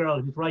teenage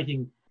girl who's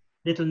writing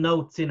little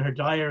notes in her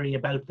diary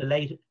about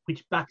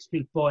which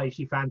Backstreet Boy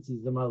she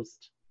fancies the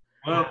most.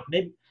 Well,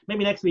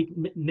 maybe next week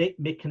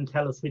Mick can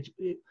tell us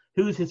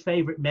who's his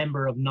favourite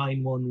member of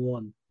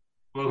 911.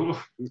 Well,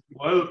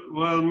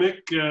 while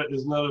Mick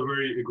is not a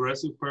very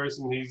aggressive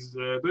person, he's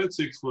about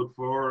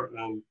 6'4"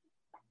 and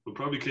will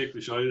probably kick the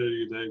shite out of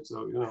you, Dave.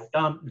 So you know,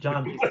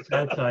 John, he's a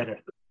Southsider.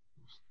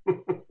 He's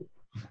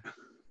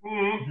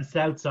a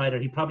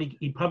Southsider.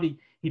 He'd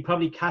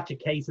probably catch a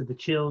case of the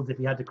chills if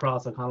he had to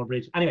cross O'Connell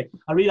Bridge. Anyway,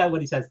 I'll read out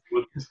what he says.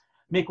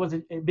 Mick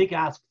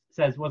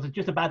says, was it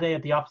just a bad day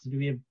at the office? Do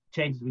we have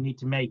changes we need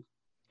to make?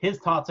 His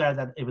thoughts are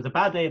that it was a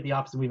bad day at the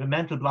office and we have a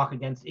mental block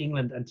against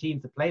England and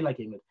teams that play like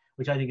England,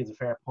 which I think is a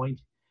fair point.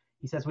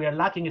 He says, we are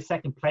lacking a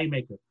second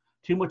playmaker.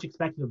 Too much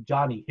expected of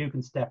Johnny, who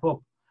can step up.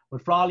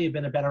 Would Frawley have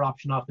been a better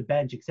option off the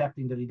bench,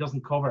 accepting that he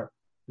doesn't cover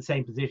the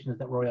same positions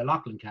that Roy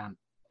O'Loughlin can?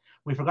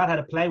 We forgot how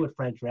to play with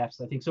French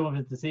refs. I think some of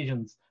his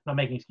decisions, not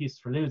making excuses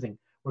for losing,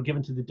 were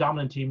given to the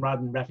dominant team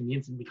rather than reffing the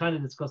incident. We kind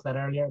of discussed that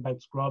earlier about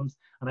scrums,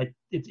 and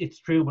it's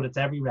true, but it's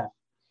every ref.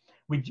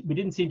 We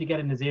didn't seem to get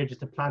in his ear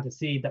just to plant a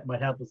seed that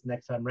might help us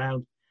next time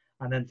round.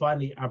 And then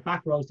finally, our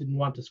back rows didn't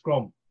want to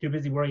scrum, too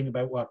busy worrying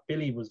about what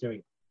Billy was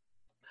doing,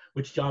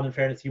 which, John, in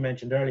fairness, you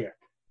mentioned earlier.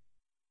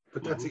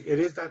 But it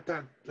is that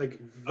like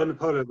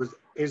Vunipola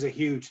is a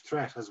huge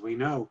threat, as we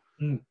know.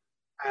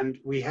 And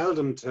we held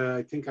him to,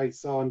 I think I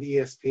saw on the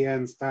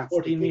ESPN stats,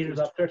 14 metres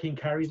off 13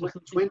 carries or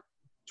something.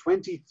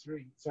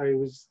 23, sorry, it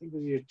was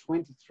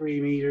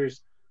 23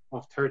 metres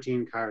off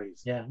 13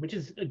 carries. Yeah, which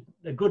is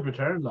a good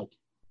return, like.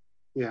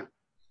 Yeah.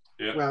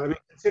 Well, I mean,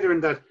 considering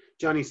that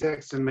Johnny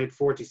Sexton made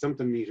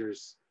 40-something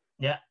metres.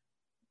 Yeah.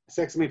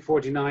 Sexton made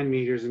 49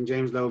 metres and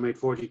James Lowe made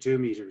 42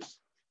 metres.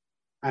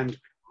 And,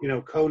 you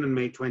know, Conan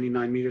made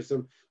 29 metres.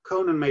 So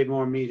Conan made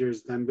more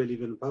metres than Billy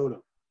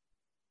Vunipola.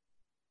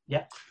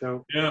 Yeah.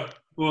 So. Yeah,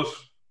 but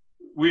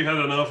we had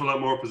an awful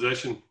lot more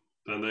possession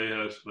than they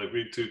had. Like, we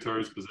had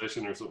 2/3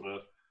 possession or something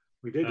like that.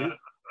 We did, yeah.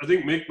 I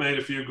think Mick made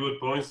a few good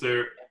points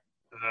there.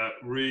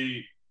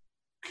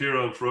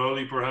 Kieran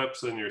Frawley,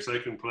 perhaps, and your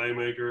second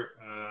playmaker.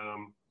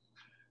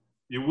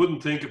 You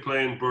wouldn't think of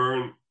playing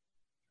Byrne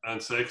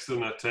and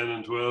Sexton at 10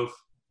 and 12,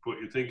 but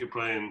you think of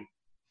playing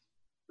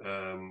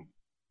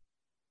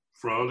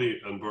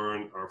Frawley and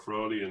Byrne or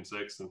Frawley and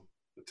Sexton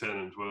at 10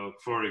 and 12,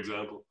 for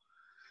example.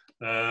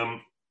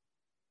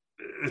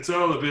 It's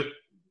all a bit,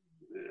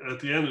 at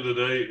the end of the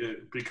day,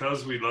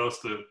 because we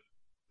lost the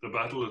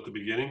battle at the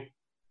beginning,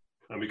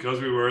 and because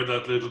we were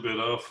that little bit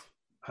off,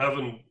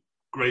 having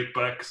great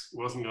backs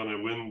wasn't going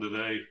to win the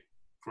day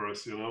for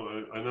us, you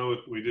know. I know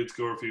we did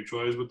score a few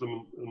tries with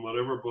them and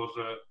whatever, but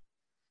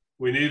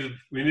we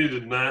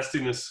needed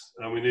nastiness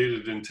and we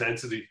needed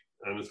intensity,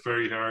 and it's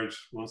very hard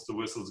once the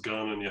whistle's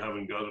gone and you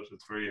haven't got it.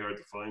 It's very hard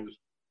to find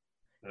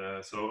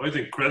it. So I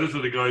think credit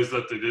to the guys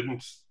that they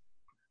didn't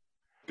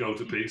go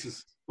to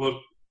pieces. But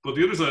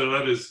the other side of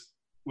that is,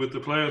 with the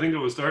player, I think I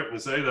was starting to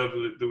say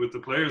that with the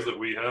players that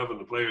we have and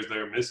the players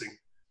they're missing,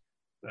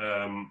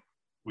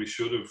 we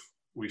should have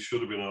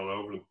been all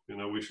over them. You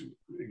know, we should,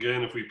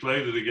 again, if we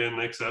played it again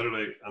next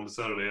Saturday and the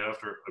Saturday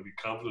after, I'd be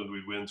confident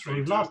we'd win 3-2.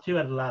 We've lost 2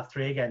 out of the last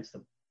 3 against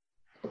them.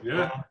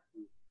 Yeah.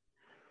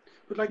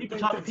 But like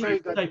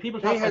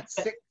they had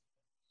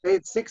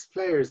 6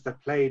 players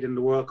that played in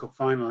the World Cup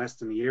final less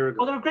than a year ago.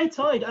 Well, they're a great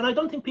side, and I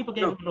don't think people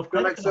gave them enough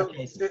credit for that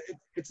case.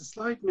 It's a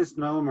slight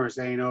misnomer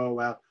saying, oh,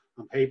 well,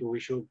 on paper we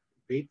should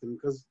beat them,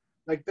 because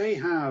like they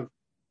have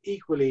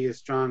equally as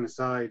strong a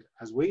side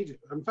as we do.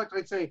 In fact,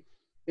 I'd say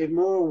they have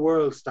more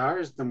world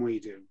stars than we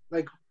do.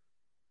 Like,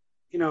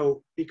 you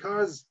know,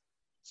 because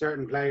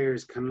certain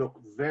players can look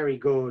very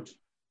good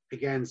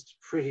against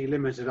pretty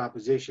limited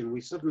opposition,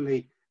 we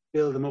suddenly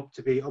build them up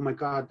to be, oh my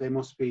God, they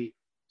must be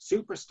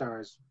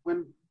superstars,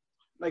 when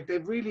like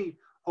they've really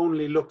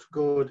only looked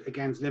good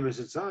against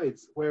limited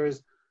sides.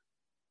 Whereas,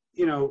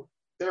 you know,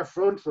 their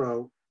front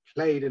row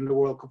played in the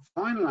World Cup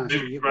final last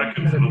year. You won't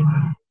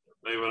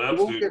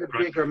get a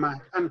bigger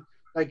match. And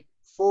like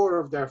 4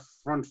 of their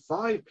front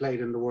 5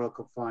 played in the World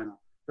Cup final.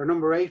 Their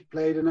number 8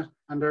 played in it,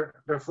 and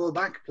their full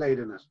back played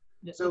in it.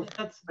 So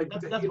that's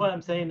why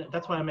I'm saying.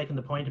 That's why I'm making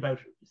the point about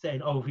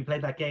saying, oh, if we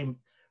played that game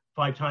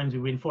 5 times,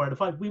 we win 4 out of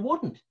 5. We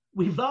wouldn't.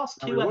 We've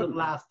lost 2 out of the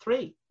last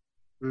 3.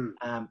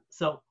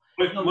 So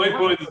my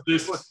point is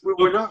this: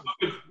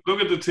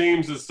 look at the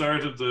teams that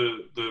started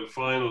the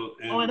final.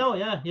 Oh, I know.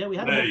 Yeah, we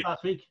had them up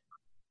last week,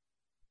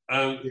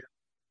 and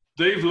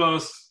they've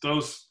lost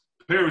those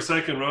pair of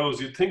second rows.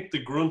 You'd think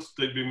the grunt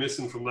they'd be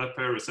missing from that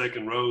pair of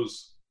second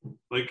rows.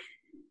 Like,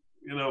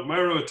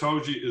 Maro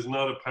Itoje is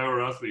not a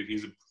power athlete.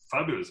 He's a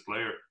fabulous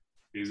player.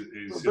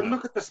 But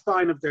look at the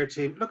spine of their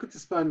team. Look at the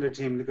spine of their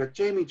team. They've got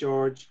Jamie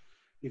George,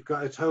 you've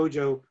got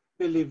Itoje,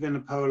 Billy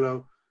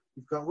Vunipola,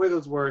 you've got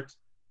Wigglesworth,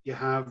 you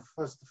have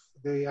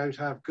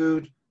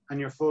Good, and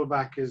your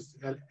fullback is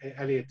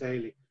Elliot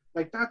Daly.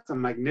 Like, that's a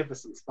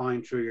magnificent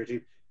spine through your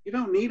team. You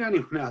don't need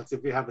anyone else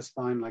if you have a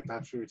spine like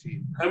that through your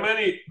team. How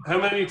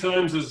many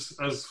times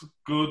has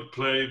Good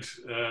played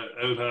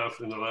out half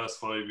in the last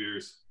 5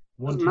 years?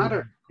 It doesn't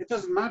matter. It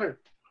doesn't matter,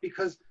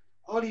 because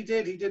all he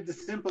did the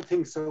simple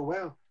thing so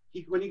well.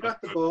 When he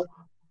got the ball,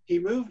 he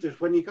moved it.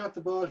 When he got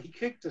the ball, he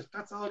kicked it.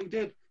 That's all he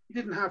did. He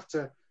didn't have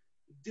to.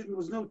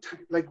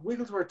 Like,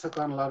 Wigglesworth took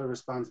on a lot of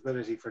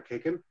responsibility for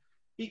kicking.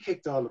 He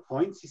kicked all the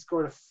points. He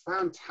scored a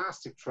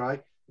fantastic try.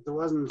 But there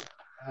wasn't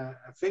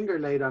a finger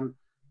laid on.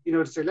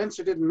 Sir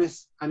Leinster didn't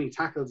miss any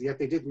tackles yet.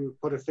 They didn't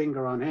put a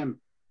finger on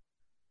him.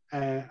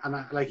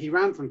 He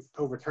ran from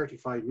over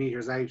 35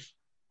 metres out,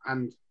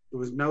 and there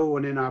was no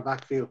one in our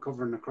backfield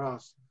covering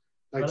across.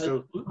 We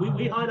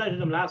highlighted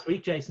him last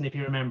week, Jason, if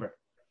you remember.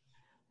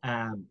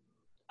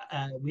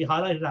 We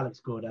highlighted Alex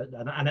Good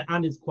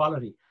and his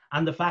quality,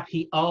 and the fact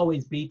he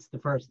always beats the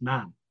first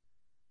man.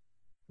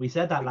 We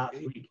said that last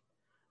week.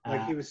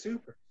 He was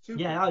super.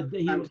 Yeah,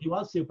 he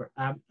was super.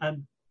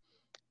 And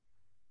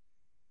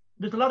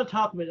there's a lot of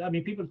talk about,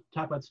 people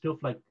talk about stuff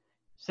like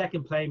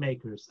second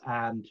playmakers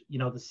and, the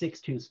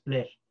 6-2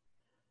 split.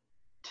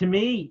 To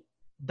me,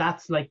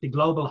 that's like the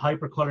global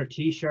hypercolor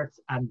t-shirts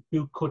and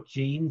boot-cut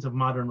jeans of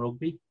modern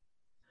rugby.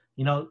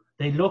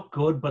 They look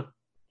good, but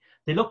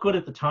they look good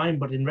at the time,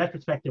 but in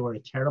retrospect, they were a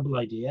terrible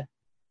idea.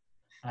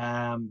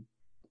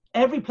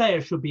 Every player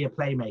should be a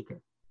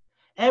playmaker.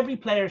 Every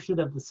player should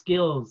have the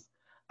skills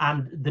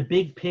and the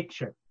big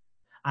picture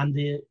and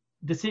the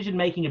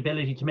decision-making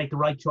ability to make the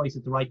right choice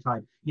at the right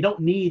time. You don't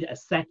need a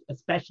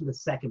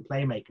specialist second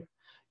playmaker.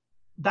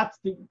 That's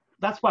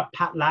what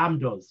Pat Lam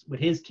does with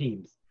his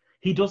teams.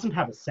 He doesn't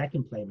have a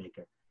second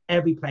playmaker.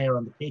 Every player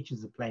on the pitch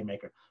is a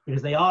playmaker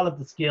because they all have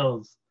the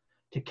skills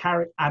to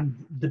carry and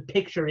the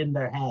picture in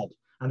their head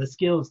and the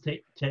skills to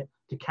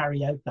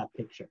carry out that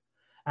picture.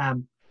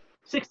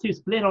 6-2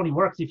 split only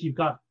works if you've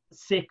got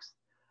 6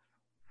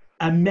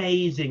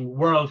 amazing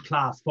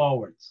world-class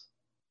forwards.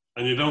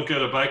 And you don't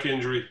get a back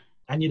injury.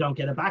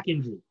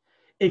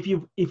 If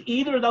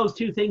either of those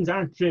two things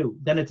aren't true,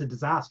 then it's a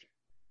disaster.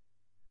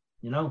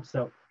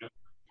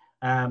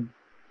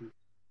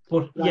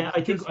 But yeah,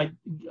 I think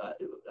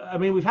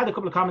we've had a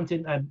couple of comments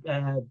in.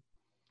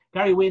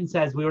 Gary Wynn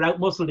says we were out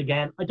muscled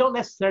again. I don't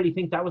necessarily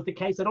think that was the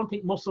case. I don't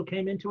think muscle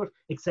came into it,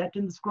 except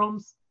in the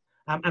scrums.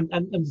 And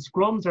the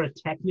scrums are a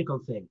technical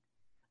thing.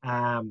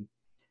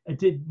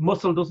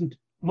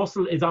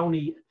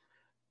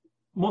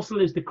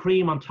 Muscle is the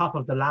cream on top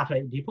of the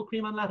latte. Do you put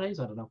cream on lattes?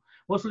 I don't know.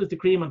 Muscle is the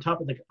cream on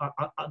top of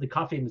the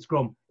coffee in the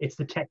scrum. It's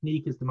the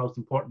technique is the most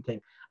important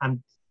thing.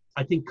 And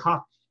I think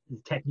Koch's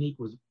technique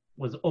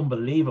was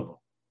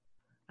unbelievable.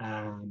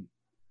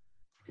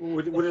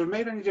 Would it have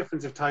made any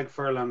difference if Tyke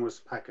Furlong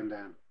was packing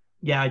down?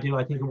 Yeah, I do.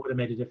 I think it would have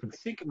made a difference.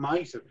 I think it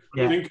might have.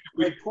 Yeah. I think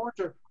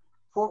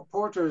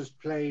Porter's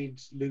played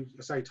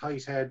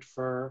tight head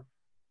for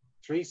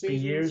 3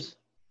 seasons. 3 years.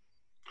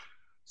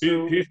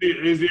 So, he's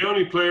the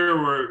only player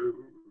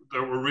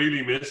that we're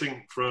really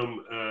missing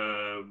from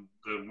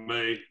the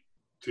May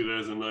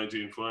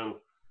 2019 final.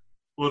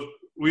 But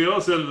we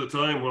all said at the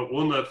time what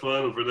won that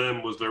final for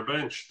them was their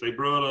bench. They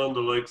brought on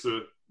the likes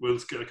of Will.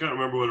 I can't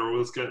remember whether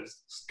Will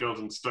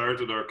Skelton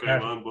started or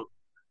came on,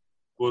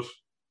 but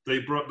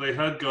they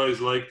had guys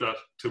like that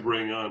to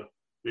bring on.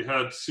 They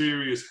had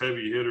serious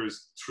heavy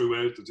hitters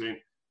throughout the team.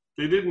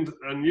 They didn't,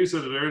 and you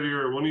said it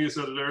earlier. One of you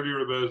said it earlier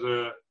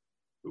about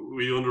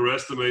we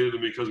underestimated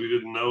them because we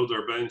didn't know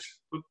their bench.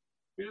 But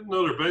we didn't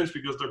know their bench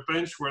because their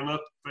bench were not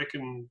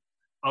fucking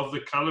of the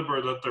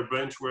caliber that their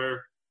bench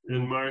were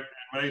in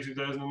May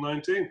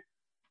 2019.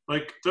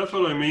 Like, that's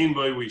what I mean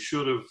by we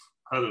should have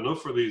had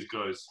enough for these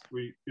guys.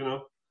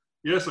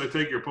 Yes, I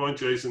take your point,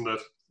 Jason, that,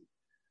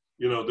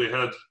 they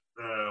had,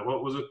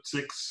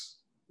 6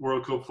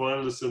 World Cup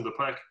finalists in the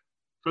pack.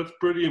 That's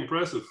pretty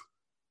impressive.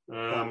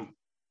 5,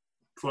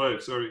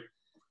 sorry.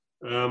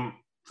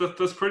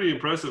 That's pretty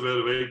impressive out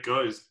of 8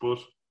 guys. But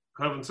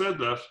having said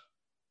that,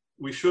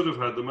 we should have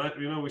had them.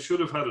 We should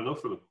have had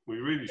enough of them. We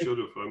really should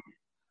have.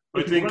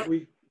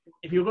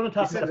 If you're going to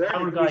talk about the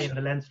power guy in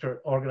the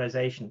Leinster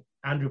organisation,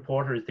 Andrew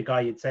Porter is the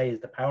guy you'd say is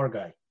the power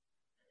guy.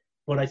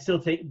 But I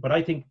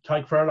think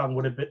Tyke Furlong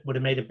would have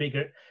made a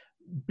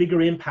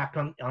bigger impact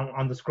on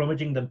the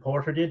scrummaging than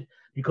Porter did,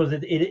 because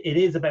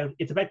it's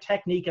about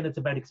technique and it's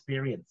about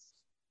experience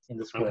in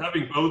the scrum. And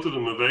having both of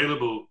them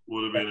available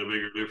would have been a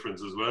bigger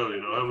difference as well.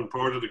 Having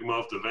Porter to come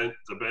off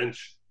the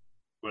bench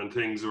when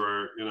things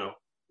were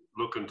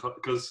looking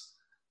because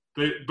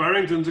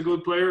Barrington's a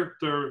good player.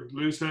 They're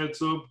loose head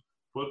sub.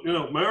 But, you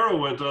know, Mauro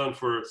went on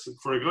for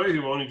a guy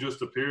who only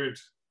just appeared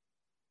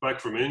back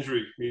from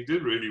injury. He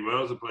did really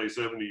well to play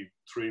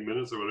 73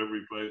 minutes or whatever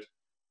he played.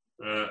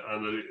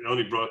 And it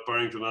only brought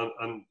Barrington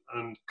on.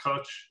 And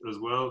Koch as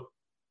well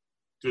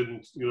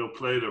didn't, you know,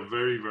 played a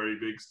very, very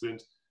big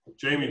stint.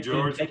 Jamie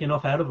George. Take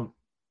enough out of him.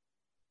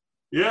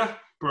 Yeah,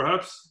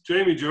 perhaps.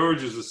 Jamie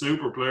George is a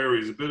super player.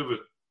 He's a bit of a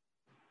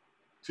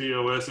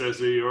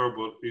TOSSER,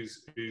 but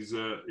he's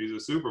a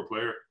super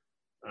player.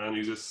 And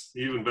he's an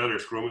even better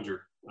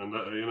scrummager. And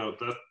that, you know,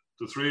 that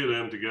the three of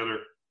them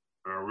together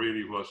are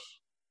really what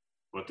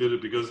did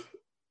it, because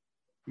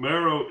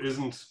Mauro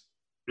isn't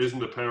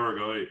a power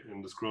guy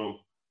in the scrum,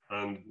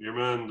 and your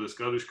man, the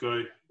Scottish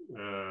guy,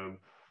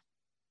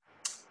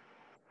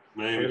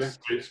 name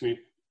escapes me,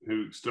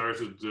 who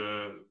started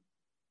in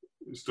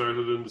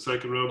the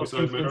second row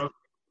beside Mauro.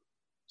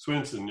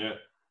 Swinson, yeah.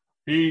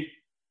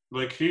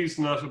 He's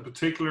not a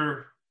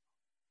particular,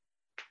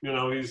 you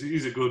know, he's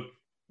a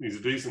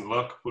decent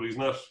lock, but he's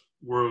not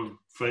world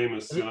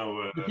famous, you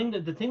know.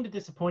 The thing that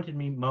disappointed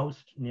me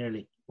most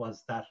nearly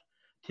was that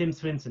Tim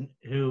Swinson,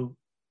 who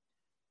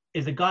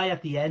is a guy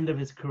at the end of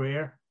his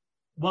career,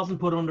 wasn't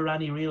put under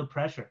any real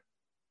pressure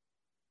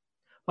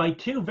by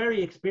two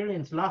very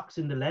experienced locks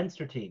in the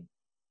Leinster team,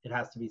 it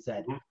has to be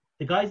said. Mm-hmm.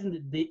 The guys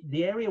in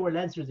the area where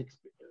Leinster's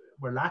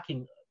were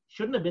lacking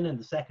shouldn't have been in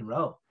the second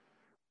row.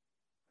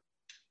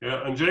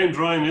 Yeah, and James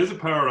Ryan is a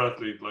power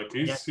athlete. Like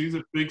he's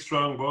a big,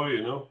 strong boy,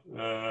 you know.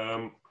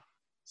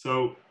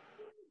 So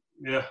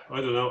yeah, I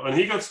don't know. And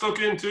he got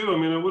stuck in too. I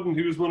mean,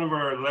 he was one of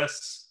our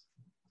less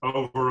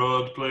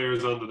overawed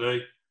players on the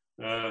day.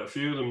 A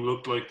few of them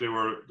looked like they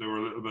were a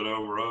little bit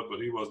overawed, but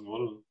he wasn't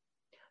one of them.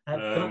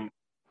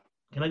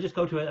 Can I just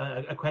go to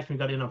a question we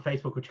got in on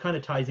Facebook, which kind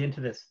of ties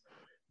into this?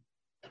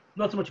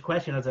 Not so much a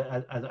question as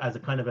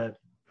a kind of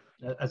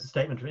as a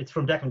statement. It's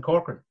from Declan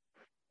Corcoran.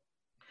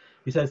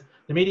 He says,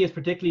 the media is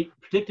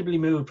predictably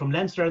moved from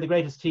Leinster, the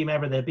greatest team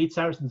ever. They beat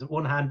Saracens with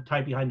one hand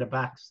tied behind their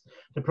backs.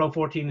 The Pro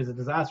 14 is a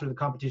disaster of the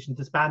competition.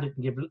 Disband it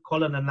and give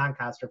Cullen and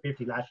Lancaster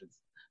 50 lashes.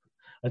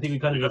 I think we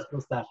kind of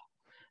discussed that.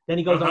 Then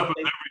he goes on to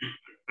say,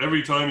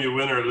 every time you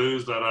win or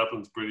lose, that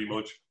happens pretty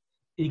much.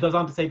 He goes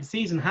on to say, the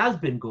season has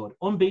been good.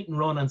 Unbeaten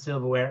run on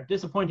silverware.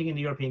 Disappointing in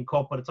the European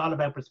Cup, but it's all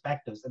about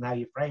perspectives and how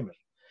you frame it.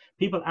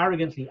 People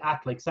arrogantly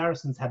act like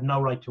Saracens had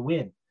no right to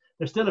win.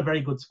 They're still a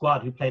very good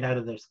squad who played out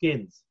of their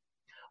skins.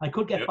 I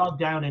could get bogged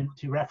down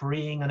into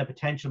refereeing and a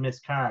potential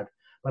missed card,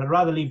 but I'd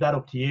rather leave that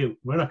up to you.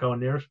 We're not going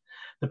near it.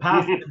 The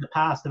past is in the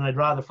past, and I'd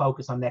rather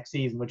focus on next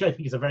season, which I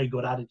think is a very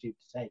good attitude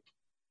to take.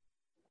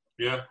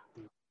 Yeah,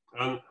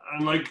 and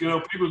like, you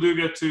know, people do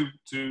get to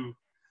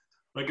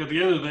like, at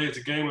the end of the day, it's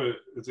a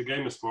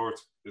game of sport.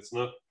 It's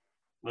not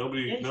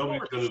nobody's going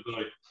to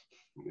die.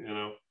 You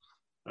know,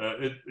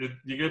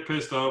 you get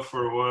pissed off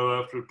for a while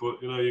after it,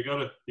 but you know, you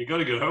gotta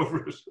get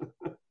over it.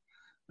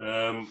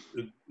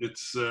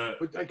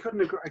 But I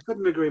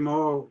couldn't agree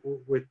more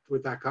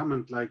with that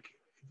comment. Like,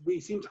 we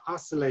seem to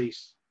oscillate,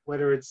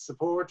 whether it's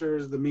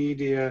supporters, the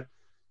media,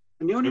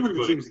 and the only one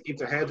that seems to keep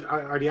their head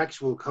are the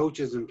actual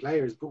coaches and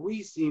players. But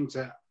we seem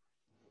to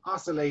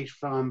oscillate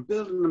from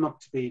building them up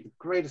to be the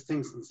greatest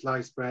thing since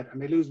sliced bread, and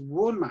they lose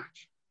one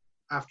match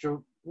after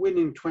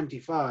winning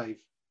 25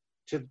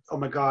 to, oh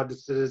my God,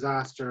 it's a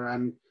disaster,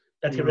 and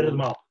let's get rid of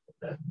them all.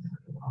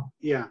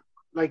 Yeah,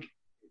 like,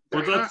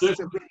 there has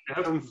to be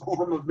some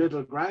form of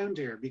middle ground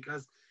here,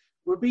 because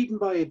we're beaten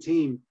by a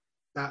team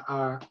that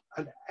are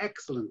an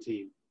excellent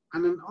team.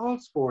 And in all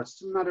sports,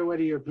 doesn't matter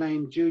whether you're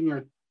playing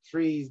junior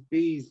 3s,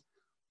 Bs,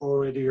 or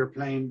whether you're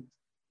playing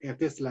at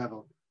this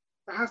level,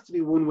 there has to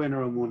be one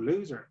winner and one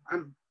loser.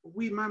 And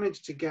we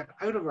managed to get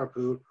out of our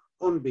pool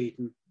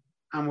unbeaten,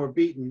 and we're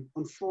beaten,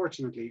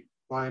 unfortunately,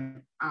 by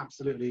an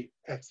absolutely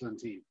excellent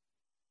team.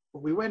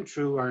 But we went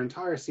through our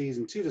entire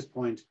season to this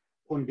point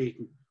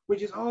unbeaten,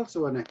 which is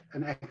also an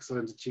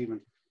excellent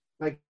achievement.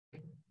 Like,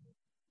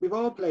 we've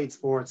all played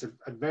sports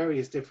at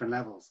various different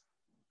levels.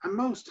 And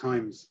most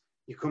times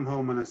you come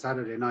home on a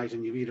Saturday night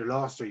and you've either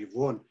lost or you've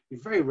won. You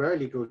very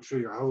rarely go through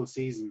your whole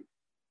season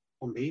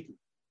unbeaten.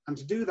 And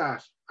to do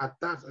that at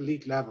that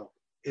elite level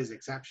is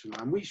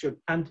exceptional. And we should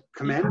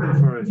commend them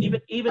for it.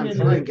 Even and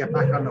try and get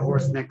back on the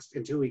horse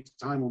in 2 weeks'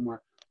 time when we're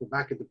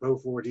back at the Pro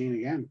 14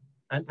 again.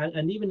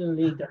 And even in a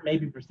league that may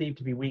be perceived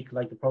to be weak,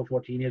 like the Pro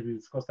 14 is, we've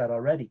discussed that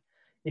already.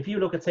 If you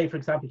look at, say, for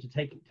example, to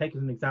take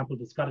as an example,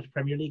 the Scottish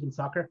Premier League in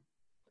soccer,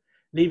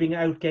 leaving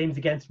out games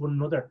against one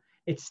another,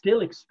 it's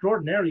still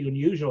extraordinarily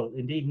unusual,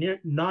 indeed,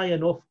 nigh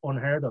enough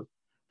unheard of,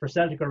 for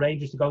Celtic or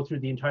Rangers to go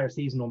through the entire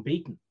season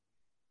unbeaten,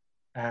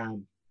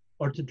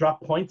 or to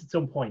drop points at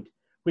some point,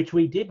 which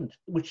we didn't,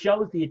 which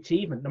shows the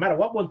achievement. No matter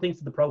what one thinks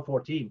of the Pro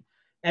 14,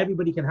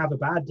 everybody can have a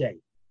bad day.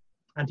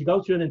 And to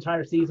go through an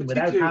entire season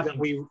without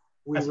having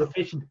a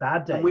sufficient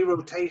bad day. And we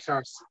rotate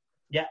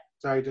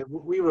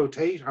we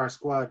rotate our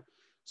squad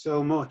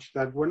so much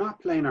that we're not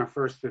playing our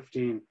first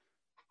 15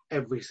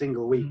 every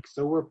single week.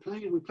 So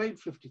we played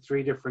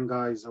 53 different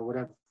guys or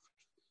whatever,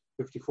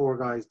 54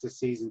 guys this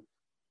season.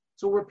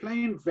 So we're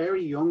playing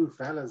very young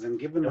fellas and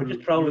giving them... We're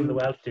just trolling the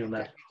Welsh doing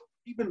that.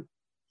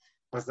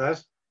 What's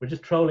that? We're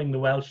just trolling the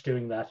Welsh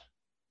doing that.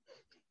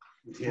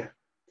 Yeah,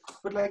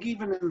 but like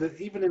even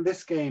in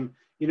this game,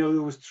 you know,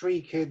 there was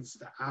 3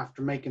 kids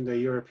after making their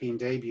European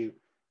debut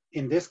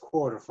in this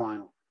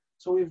quarterfinal.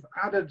 So we've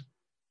added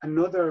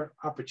another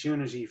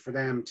opportunity for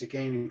them to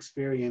gain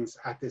experience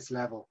at this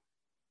level,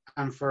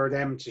 and for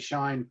them to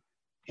shine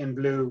in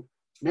blue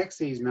next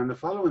season and the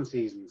following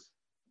seasons.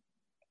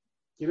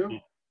 You know.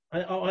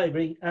 I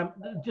agree.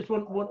 Just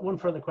one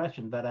further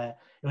question that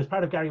it was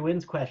part of Gary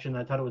Wynn's question.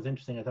 I thought it was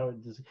interesting.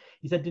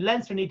 He said, "Do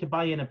Leinster need to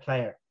buy in a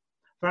player?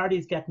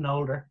 Vardy's getting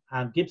older,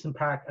 and Gibson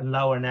Park and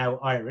Lowe are now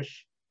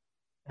Irish.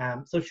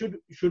 So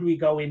should we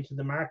go into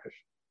the market?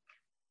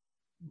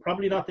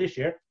 Probably not this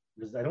year,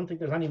 because I don't think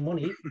there's any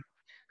money."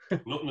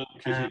 Nothing in the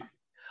kitty.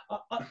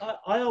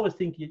 I always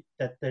think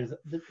that there's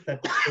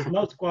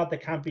no squad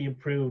that can't be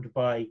improved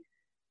by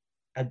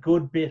a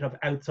good bit of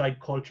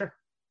outside culture.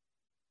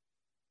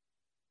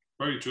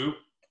 Very true.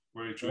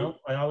 Very true. You know,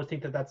 I always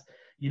think that's,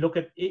 you look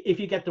at,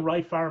 if you get the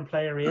right foreign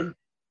player in,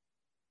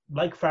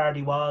 like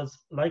Vardy was,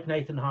 like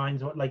Nathan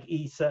Hines, like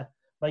Issa,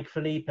 like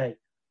Felipe,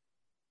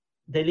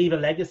 they leave a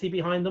legacy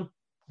behind them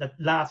that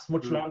lasts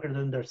much longer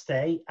than their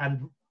stay,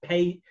 and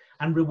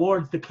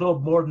rewards the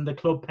club more than the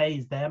club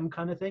pays them,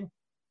 kind of thing.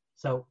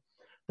 So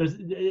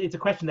it's a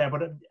question there,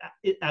 but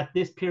at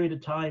this period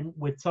of time,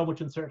 with so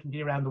much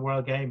uncertainty around the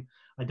world game,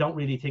 I don't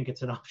really think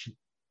it's an option.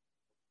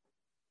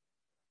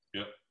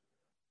 Yeah,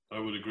 I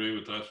would agree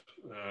with that.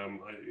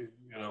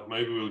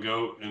 Maybe we'll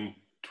go in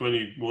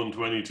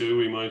 21-22.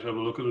 We might have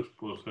a look at it,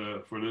 but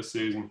for this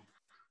season,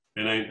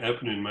 it ain't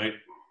happening, mate.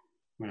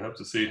 We'll have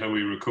to see how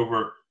we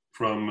recover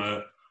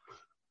from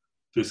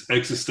this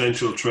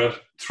existential threat.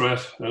 I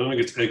don't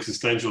think it's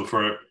existential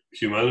for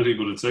humanity,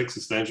 but it's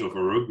existential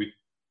for rugby.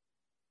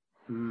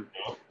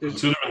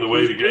 Considering the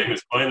way the game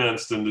is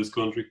financed in this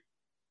country.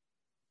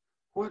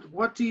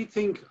 What do you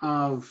think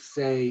of,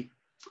 say,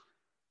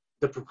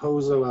 the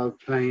proposal of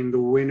playing the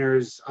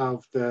winners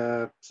of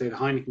the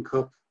Heineken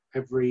Cup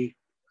every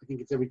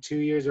 2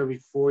 years or every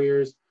 4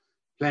 years,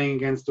 playing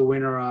against the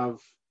winner of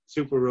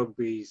Super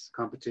Rugby's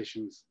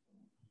competitions?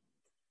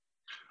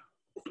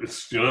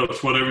 It's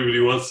what everybody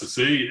wants to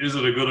see. Is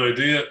it a good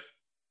idea?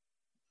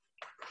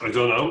 I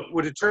don't know.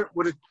 Would it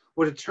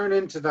turn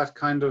into that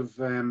kind of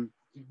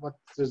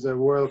there's a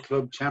World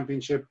Club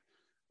Championship,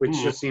 which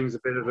just seems a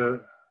bit of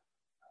a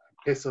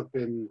piss up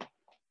in.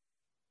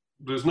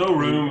 There's no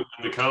room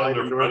in the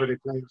calendar for it.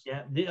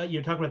 Yeah,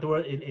 you're talking about the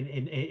world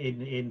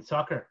in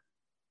soccer.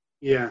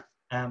 Yeah.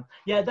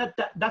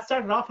 That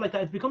started off like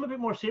that. It's become a bit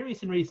more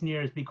serious in recent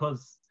years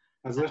because.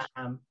 Has it?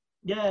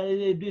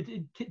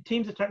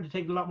 Teams are starting to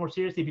take it a lot more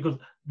seriously because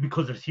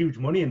there's huge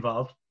money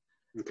involved.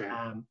 Okay.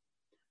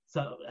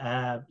 So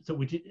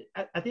we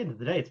at the end of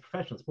the day, it's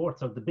professional sport,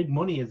 so the big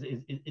money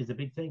is a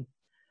big thing.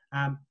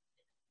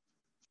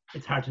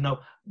 It's hard to know.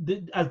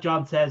 As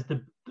John says,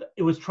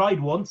 it was tried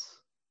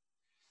once,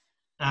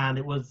 and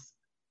it was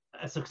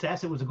a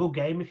success. It was a good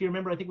game, if you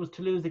remember. I think it was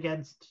Toulouse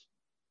against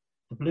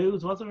the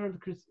Blues, was it? Or do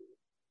you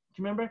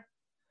remember?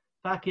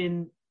 Back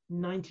in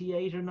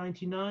 98 or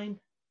 99.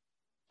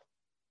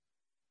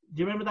 Do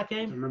you remember that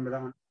game? I remember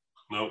that one.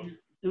 No.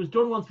 It was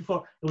done once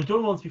before.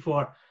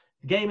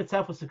 The game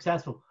itself was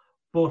successful,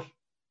 but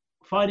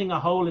finding a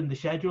hole in the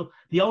schedule.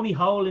 The only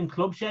hole in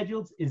club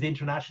schedules is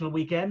international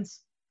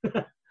weekends.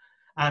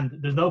 And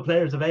there's no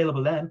players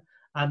available then.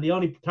 And the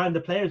only time the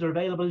players are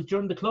available is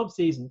during the club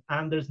season,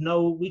 and there's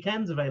no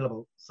weekends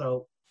available.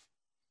 So,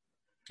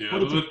 yeah,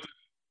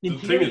 in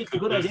theory, it's a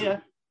good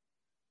idea.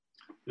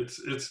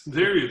 It's in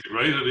theory, it's a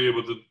great idea,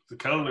 but the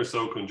calendar's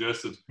so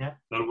congested that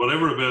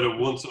whatever about a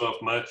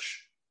once-off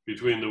match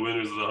between the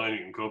winners of the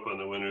Heineken Cup and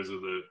the winners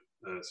of the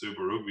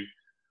Super Rugby,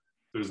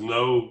 there's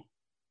no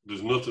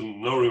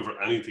room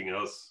for anything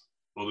else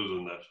other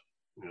than that.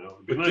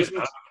 It'd be nice to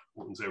have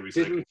once every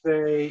second.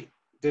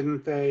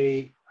 Didn't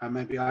they?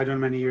 Maybe I don't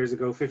know, many years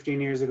ago,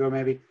 15 years ago,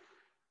 maybe,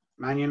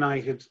 Man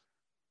United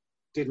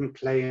didn't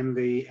play in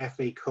the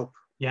FA Cup.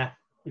 Yeah,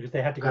 because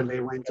they had to go. And they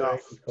went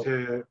off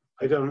to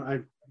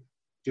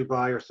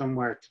Dubai or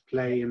somewhere to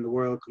play in the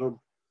World Club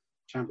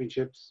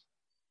Championships.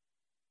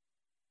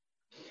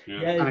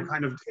 Yeah. And it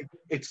kind of,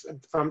 it's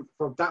from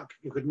that,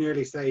 you could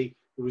nearly say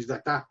it was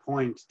at that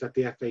point that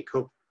the FA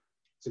Cup,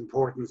 its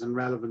importance and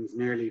relevance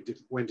nearly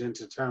went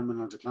into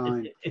terminal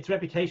decline. Its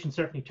reputation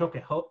certainly took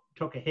a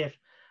hit.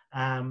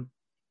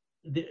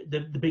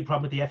 The big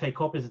problem with the FA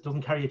Cup is it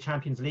doesn't carry a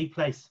Champions League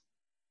place.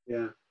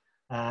 Yeah.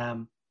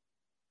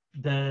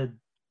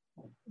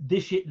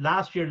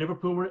 Last year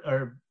Liverpool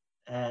were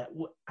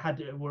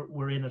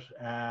in it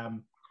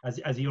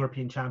as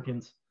European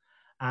champions,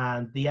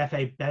 and the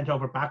FA bent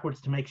over backwards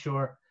to make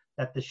sure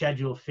that the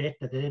schedule fit,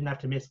 that they didn't have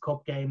to miss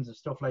cup games or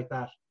stuff like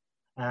that.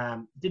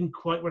 Didn't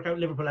quite work out.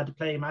 Liverpool had to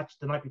play a match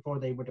the night before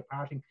they were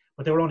departing,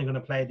 but they were only going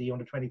to play the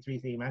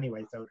under-23 team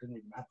anyway, so it didn't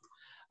even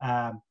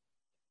matter.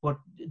 But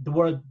the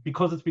world,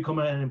 because it's become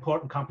an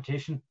important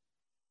competition,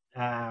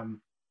 a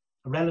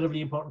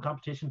relatively important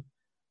competition,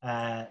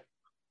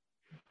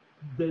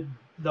 the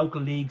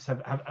local leagues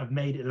have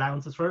made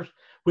allowances for it,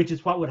 which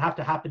is what would have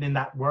to happen in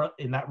that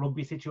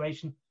rugby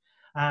situation.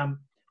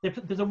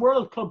 There's a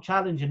World Club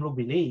Challenge in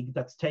Rugby League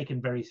that's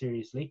taken very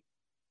seriously.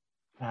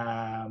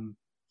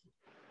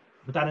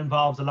 But that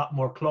involves a lot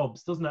more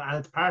clubs, doesn't it? And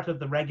it's part of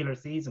the regular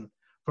season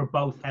for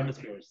both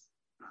hemispheres.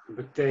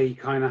 But they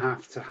kind of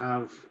have to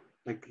have,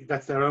 like,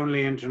 that's their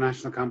only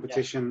international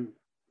competition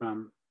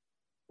from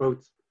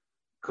both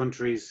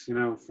countries, you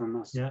know, from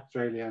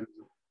Australia.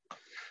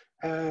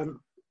 And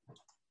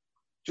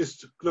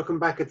just looking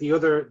back at the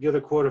other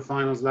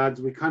quarterfinals,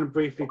 lads, we kind of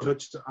briefly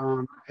touched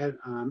on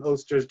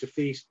Ulster's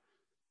defeat,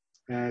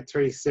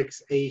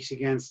 36-8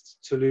 against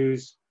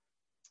Toulouse.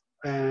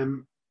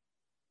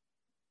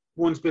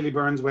 Once Billy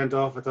Burns went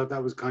off, I thought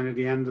that was kind of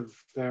the end of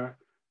their,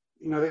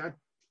 you know, I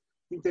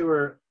think they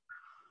were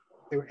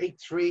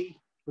 8-3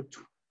 with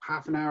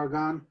half an hour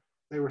gone.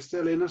 They were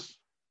still in it,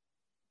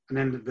 and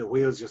then the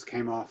wheels just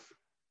came off.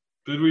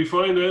 Did we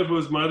find out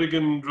was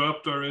Madigan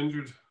dropped or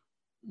injured?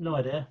 No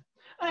idea.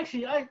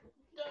 Actually, I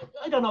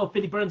don't know if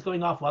Billy Burns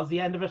going off was the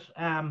end of it.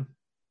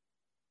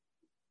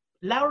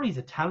 Lowry's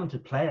a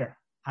talented player,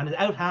 and his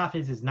out half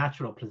is his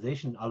natural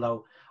position,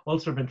 although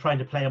Ulster have been trying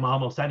to play him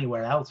almost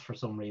anywhere else for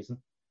some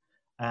reason.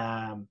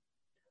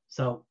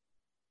 So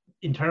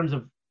in terms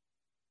of,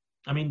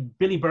 I mean,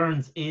 Billy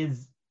Burns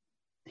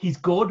he's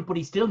good, but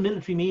he's still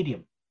military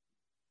medium.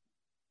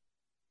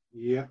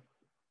 Yeah.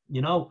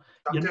 You know,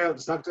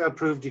 Stockdale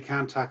proved you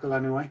can't tackle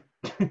anyway.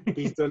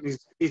 He's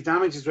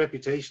damaged his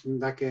reputation in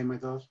that game, I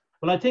thought.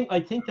 Well, I think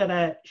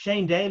that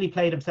Shane Daly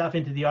played himself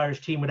into the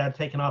Irish team without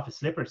taking off his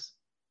slippers.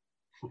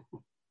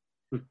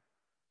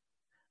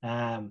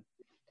 You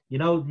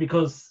know,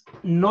 because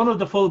none of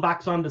the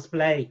fullbacks on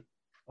display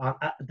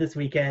this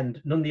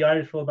weekend, none of the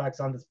Irish fullbacks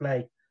on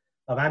display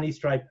of any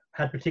stripe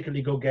had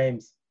particularly good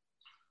games.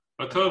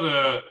 I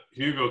thought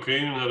Hugo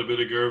Keenan had a bit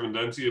of Gervin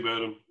Dempsey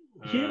about him.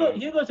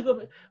 Hugo's a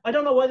good. I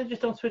don't know why they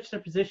just don't switch their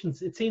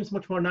positions. It seems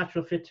much more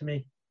natural fit to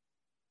me.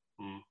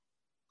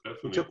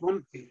 Definitely. He took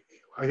one.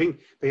 I think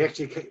they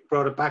actually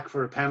brought it back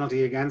for a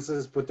penalty against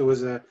us, but there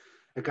was a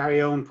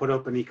Gary Owen put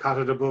up and he caught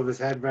it above his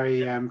head.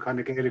 Very kind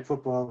of Gaelic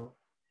football.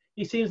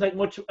 He seems like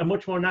a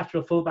much more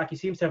natural fullback. He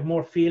seems to have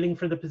more feeling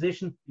for the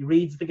position. He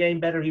reads the game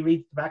better. He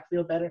reads the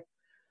backfield better.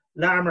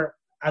 Larmour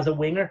as a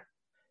winger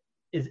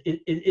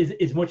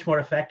is much more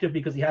effective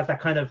because he has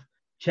that kind of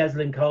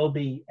Cheslin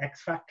Colby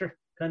X factor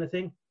kind of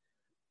thing.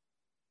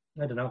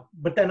 I don't know,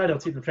 but then I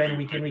don't see them training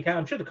week in, week out.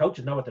 I'm sure the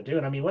coaches know what they're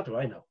doing. I mean, what do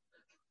I know?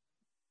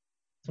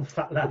 Some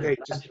fat lad. Okay,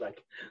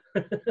 like.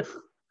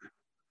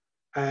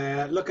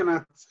 Looking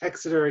at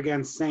Exeter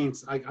against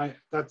Saints, I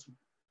that's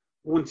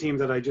one team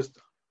that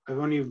I've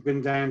only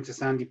been down to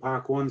Sandy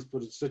Park once,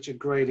 but it's such a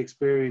great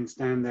experience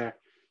down there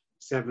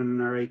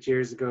 7 or 8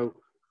 years ago.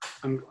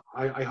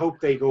 I hope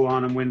they go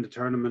on and win the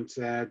tournament.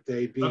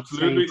 They beat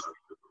Saints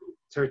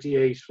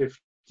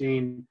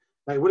 38-15.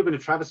 Like, it would have been a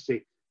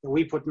travesty that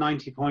we put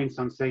 90 points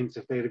on Saints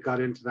if they'd have got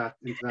into that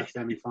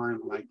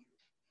semi-final.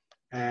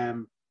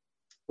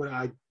 But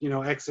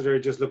Exeter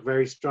just look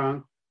very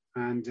strong,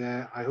 and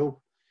I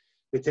hope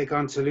they take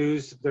on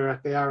Toulouse.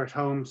 They are at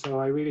home, so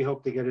I really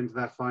hope they get into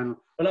that final.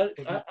 Well,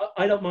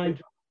 I don't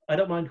mind. I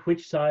don't mind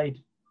which side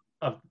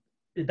of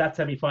that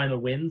semi-final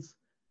wins,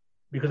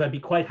 because I'd be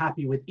quite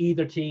happy with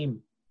either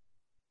team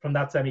from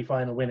that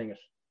semi-final winning it.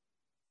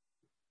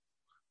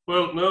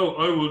 Well, no,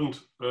 I wouldn't.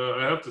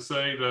 I have to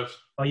say that.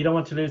 Oh, you don't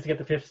want Toulouse to get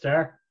the 5th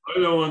star? I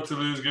don't want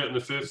Toulouse getting the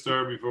 5th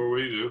star before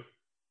we do.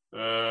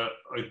 I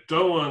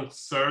don't want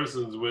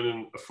Saracens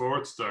winning a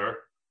 4th star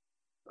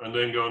and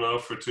then going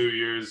off for 2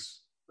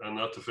 years and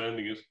not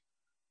defending it.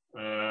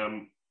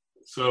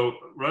 So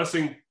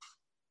Racing,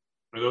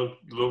 I don't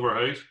love or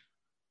hate,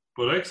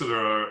 but Exeter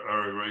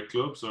are a great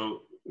club.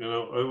 So, I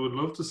would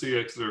love to see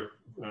Exeter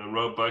and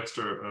Rob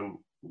Baxter and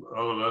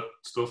all of that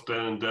stuff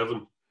down in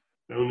Devon.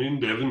 I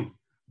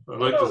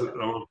want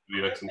to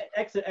be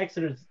Exeter.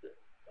 Exeter's,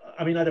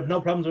 I mean, I'd have no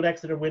problems with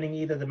Exeter winning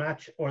either the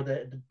match or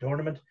the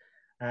tournament.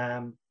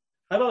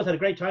 I've always had a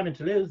great time in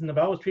Toulouse, and they've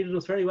always treated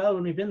us very well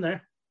when we've been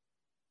there.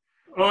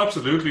 Oh,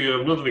 absolutely. I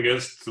have nothing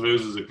against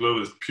Toulouse as a club.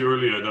 It's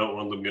purely I don't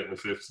want them getting a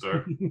 5th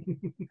star.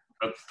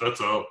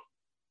 That's all.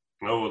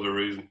 No other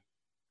reason.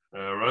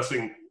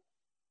 Racing,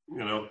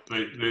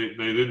 they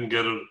didn't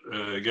get it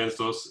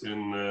against us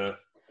in.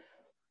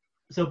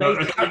 So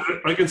basically,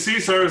 I can see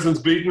Saracens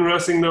beating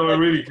Racing, though. I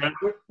really can.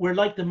 We're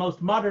like the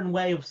most modern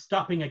way of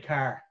stopping a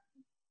car.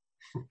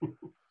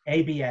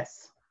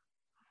 ABS.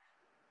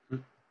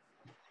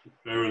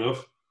 Fair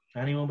enough.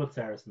 Anyone but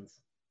Saracens.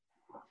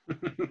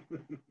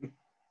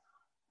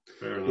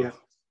 Fair enough. Yeah.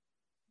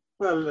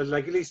 Well,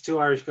 like, at least 2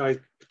 Irish guys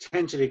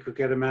potentially could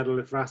get a medal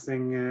if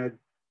Racing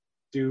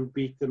do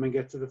beat them and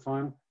get to the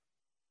final.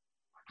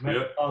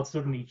 Yeah. All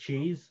suddenly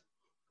cheese.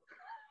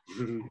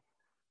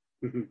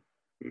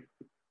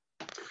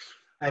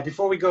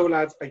 Before we go,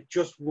 lads, I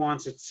just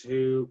wanted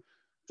to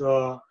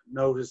draw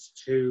notice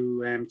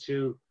to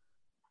two.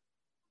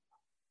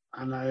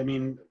 And I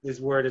mean,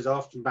 this word is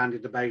often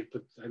bandied about,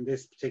 but in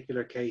this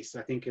particular case,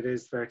 I think it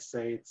is fair to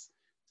say it's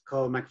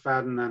Cole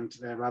McFadden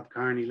and Rob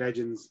Kearney,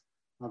 legends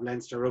of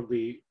Leinster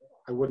rugby.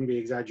 I wouldn't be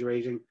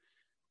exaggerating.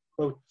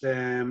 Both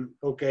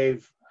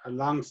gave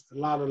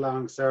lot of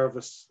long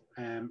service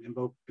in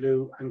both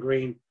blue and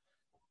green.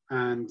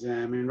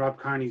 And Rob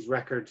Kearney's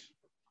record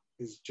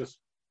is just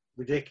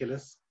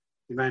ridiculous.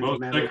 The amount Most of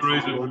medals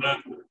decorated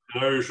man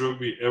in Irish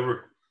rugby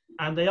ever.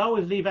 And they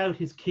always leave out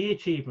his key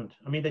achievement.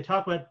 I mean, they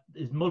talk about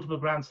his multiple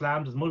Grand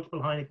Slams, his multiple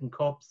Heineken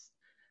Cups,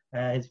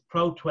 his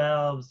Pro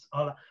 12s,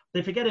 all that.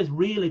 They forget his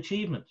real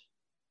achievement.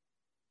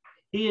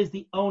 He is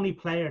the only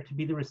player to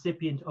be the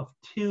recipient of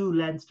 2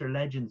 Leinster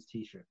Legends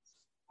t-shirts.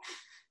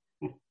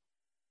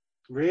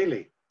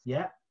 Really?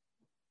 Yeah.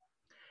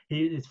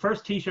 His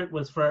first t-shirt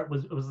was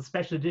a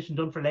special edition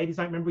done for Ladies'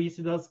 Night. Remember, the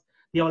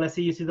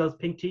OLSC used to do those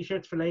pink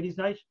t-shirts for Ladies'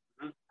 Night?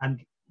 And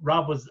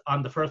Rob was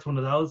on the first one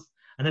of those.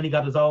 And then he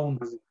got his own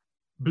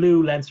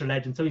blue Leinster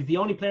Legend. So he's the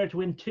only player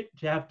to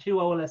have 2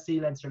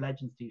 OLSC Leinster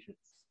Legends t-shirts.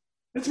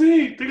 It's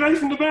me, the guy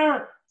from the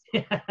bar.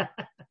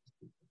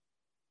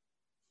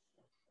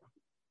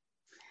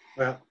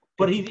 Well,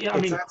 but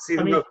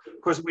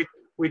of course,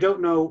 we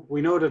don't know.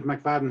 We know that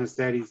McFadden has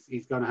said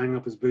he's going to hang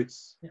up his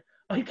boots.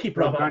 I'd keep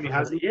Rob on for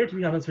another year, to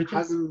be honest with you.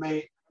 Hasn't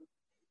made.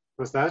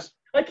 What's that?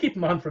 I'd keep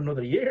him on for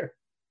another year.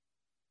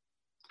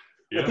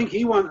 Yeah. I think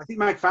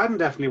McFadden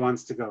definitely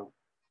wants to go.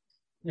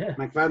 Yeah.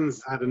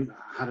 McFadden's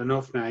had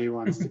enough now. He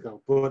wants to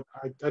go. But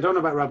I don't know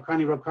about Rob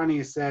Kearney. Rob Kearney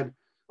has said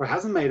or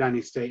hasn't made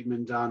any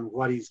statement on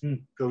what he's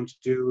going to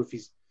do, if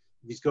he's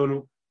going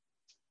to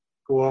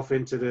go off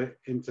into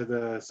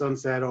the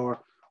sunset, or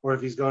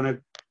if he's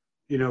going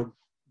to,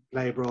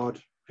 play abroad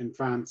in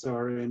France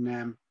or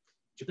in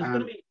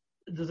Japan.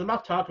 There's a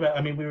lot talked about.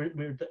 I mean, we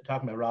were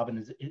talking about Rob and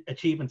his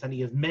achievements, and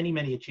he has many,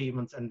 many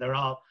achievements, and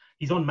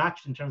he's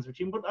unmatched in terms of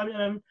achievement. But I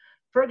mean,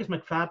 Fergus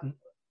McFadden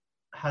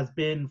has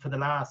been for the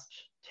last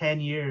 10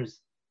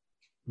 years,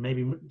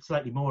 maybe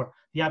slightly more,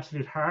 the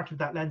absolute heart of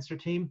that Leinster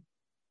team.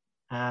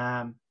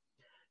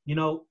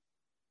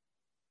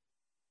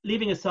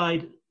 Leaving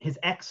aside his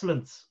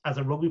excellence as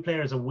a rugby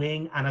player, as a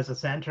wing and as a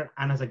centre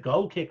and as a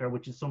goal kicker,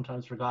 which is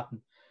sometimes forgotten.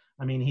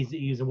 I mean,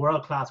 he's a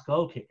world-class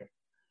goal kicker.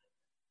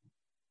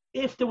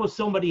 If there was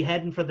somebody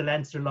heading for the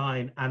Leinster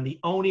line and the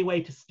only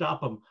way to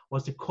stop him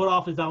was to cut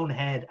off his own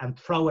head and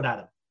throw it at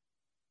him,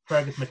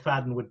 Fergus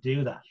McFadden would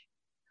do that.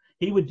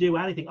 He would do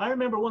anything. I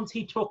remember once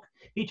he took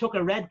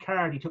a red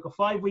card. He took a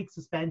 5-week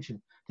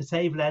suspension to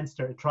save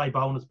Leinster a try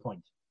bonus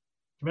point.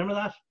 Do you remember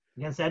that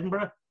against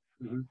Edinburgh?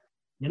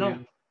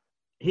 Mm-hmm.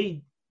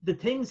 The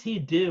things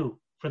he'd do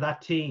for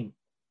that team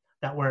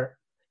that were,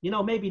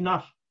 maybe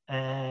not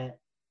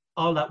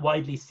all that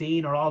widely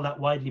seen or all that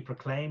widely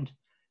proclaimed.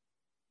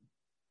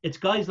 It's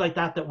guys like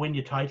that win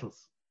you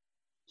titles.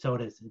 So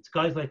it is. It's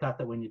guys like that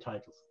win you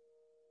titles.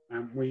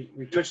 We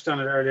touched on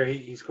it earlier.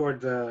 He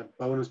scored the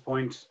bonus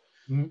point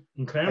in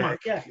Claremont.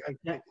 I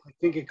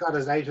think it got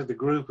us out of the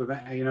group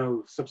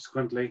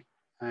subsequently.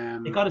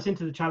 It got us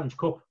into the Challenge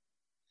Cup.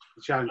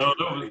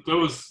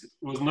 That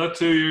wasn't that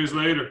 2 years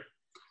later.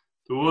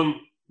 The one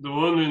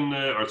in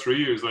or 3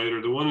 years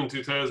later. The one in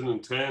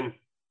 2010.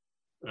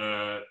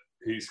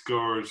 He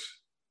scored.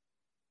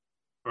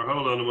 Or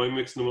hold on, am I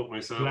mixing them up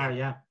myself?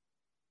 Yeah.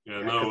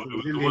 Yeah, no.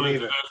 The one in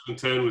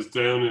 2010 was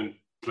down in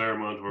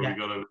Claremont where we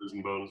got a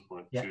losing bonus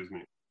point. Yeah. Excuse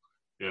me.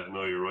 Yeah,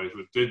 no, you're right.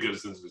 It did get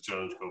us into the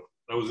Challenge Cup.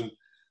 That was in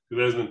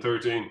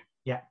 2013.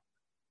 Yeah.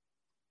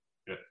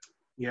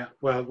 Yeah.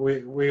 Well,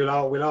 we'll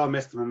all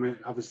miss them, and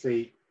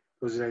obviously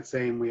goes without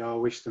saying we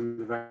all wish them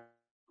the very,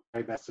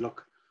 very best of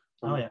luck.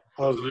 All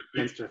the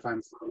Leinster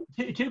fans.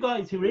 Two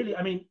guys who really,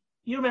 I mean,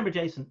 you remember,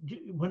 Jason,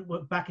 when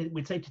back in,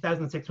 we'd say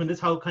 2006, when this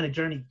whole kind of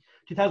journey,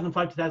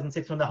 2005,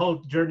 2006, when the whole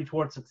journey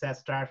towards success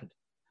started.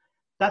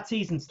 That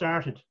season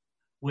started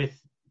with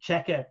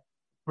Cheika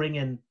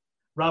bringing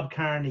Rob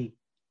Kearney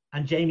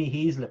and Jamie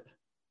Heaslip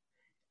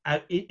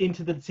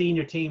into the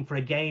senior team for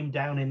a game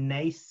down in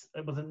Nice.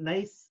 Was it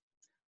Nice?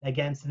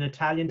 Against an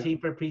Italian team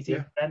for a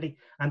pre-season friendly,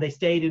 and they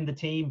stayed in the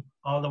team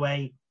all the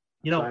way.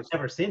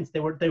 Ever since they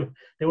were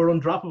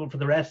undroppable for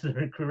the rest of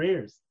their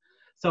careers.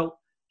 So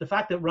the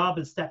fact that Rob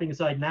is stepping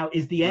aside now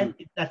is the end.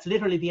 That's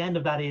literally the end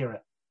of that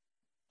era.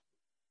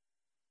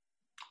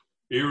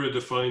 Era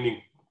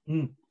defining.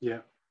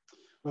 Yeah.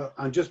 Well,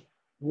 and just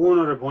one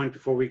other point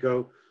before we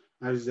go.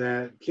 I was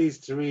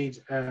pleased to read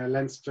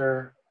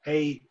Leinster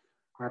A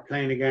are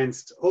playing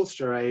against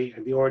Ulster A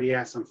at the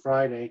RDS on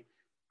Friday,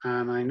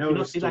 and I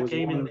noticed. You see that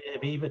game in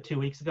Aviva 3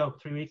 weeks ago?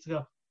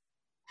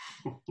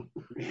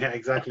 Yeah,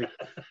 exactly.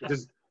 There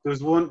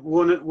was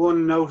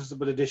one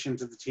noticeable addition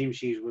to the team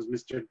sheet was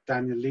Mr.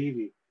 Daniel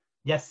Levy.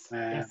 Yes.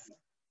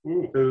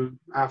 Who,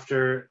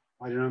 after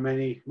I don't know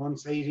many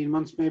months, 18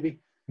 months maybe,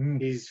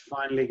 he's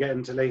finally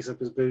getting to lace up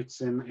his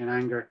boots in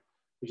anger,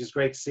 which is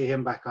great to see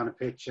him back on a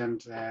pitch,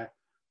 and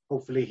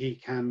hopefully he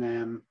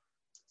can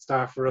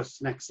start for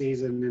us next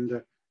season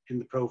in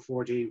the Pro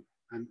 14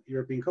 and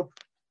European Cup.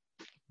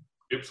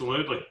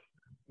 Absolutely.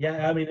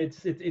 Yeah, I mean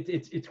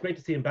it's great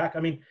to see him back. I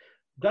mean,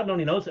 God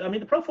only knows. I mean,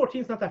 the Pro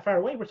 14 is not that far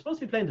away. We're supposed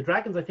to be playing the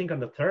Dragons, I think, on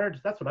the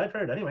 3rd. That's what I've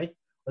heard anyway.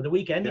 Or the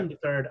week ending the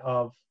 3rd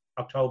of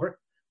October,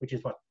 which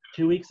is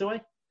 2 weeks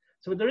away.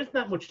 So there isn't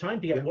that much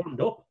time to get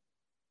warmed up.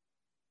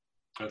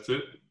 That's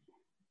it.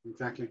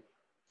 Exactly.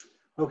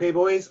 Okay,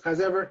 boys,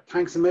 as ever,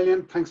 thanks a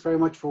million. Thanks very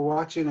much for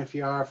watching. If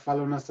you are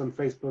following us on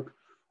Facebook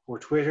or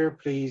Twitter,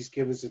 please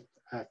give us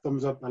a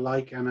thumbs up, a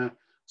like, and a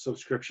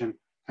subscription.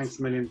 Thanks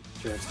a million.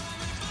 Cheers.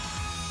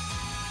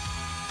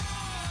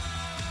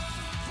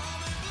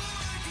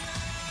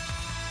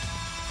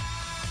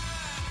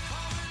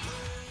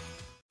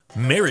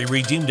 Mary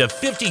redeemed a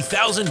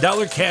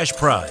 $50,000 cash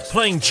prize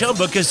playing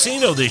Chumba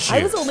Casino this year.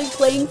 I was only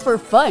playing for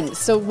fun,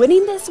 so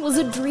winning this was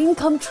a dream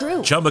come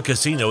true. Chumba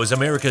Casino is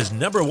America's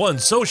 #1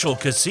 social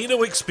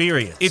casino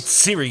experience. It's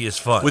serious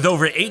fun. With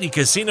over 80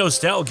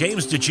 casino-style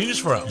games to choose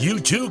from, you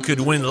too could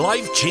win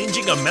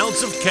life-changing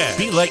amounts of cash.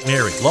 Be like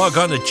Mary. Log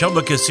on to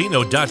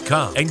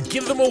ChumbaCasino.com and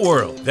give them a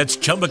whirl. That's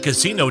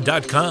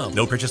ChumbaCasino.com.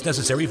 No purchase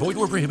necessary. Void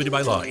or prohibited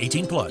by law.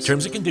 18+.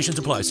 Terms and conditions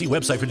apply. See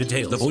website for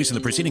details. The voice in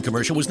the preceding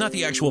commercial was not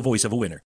the actual voice of a winner.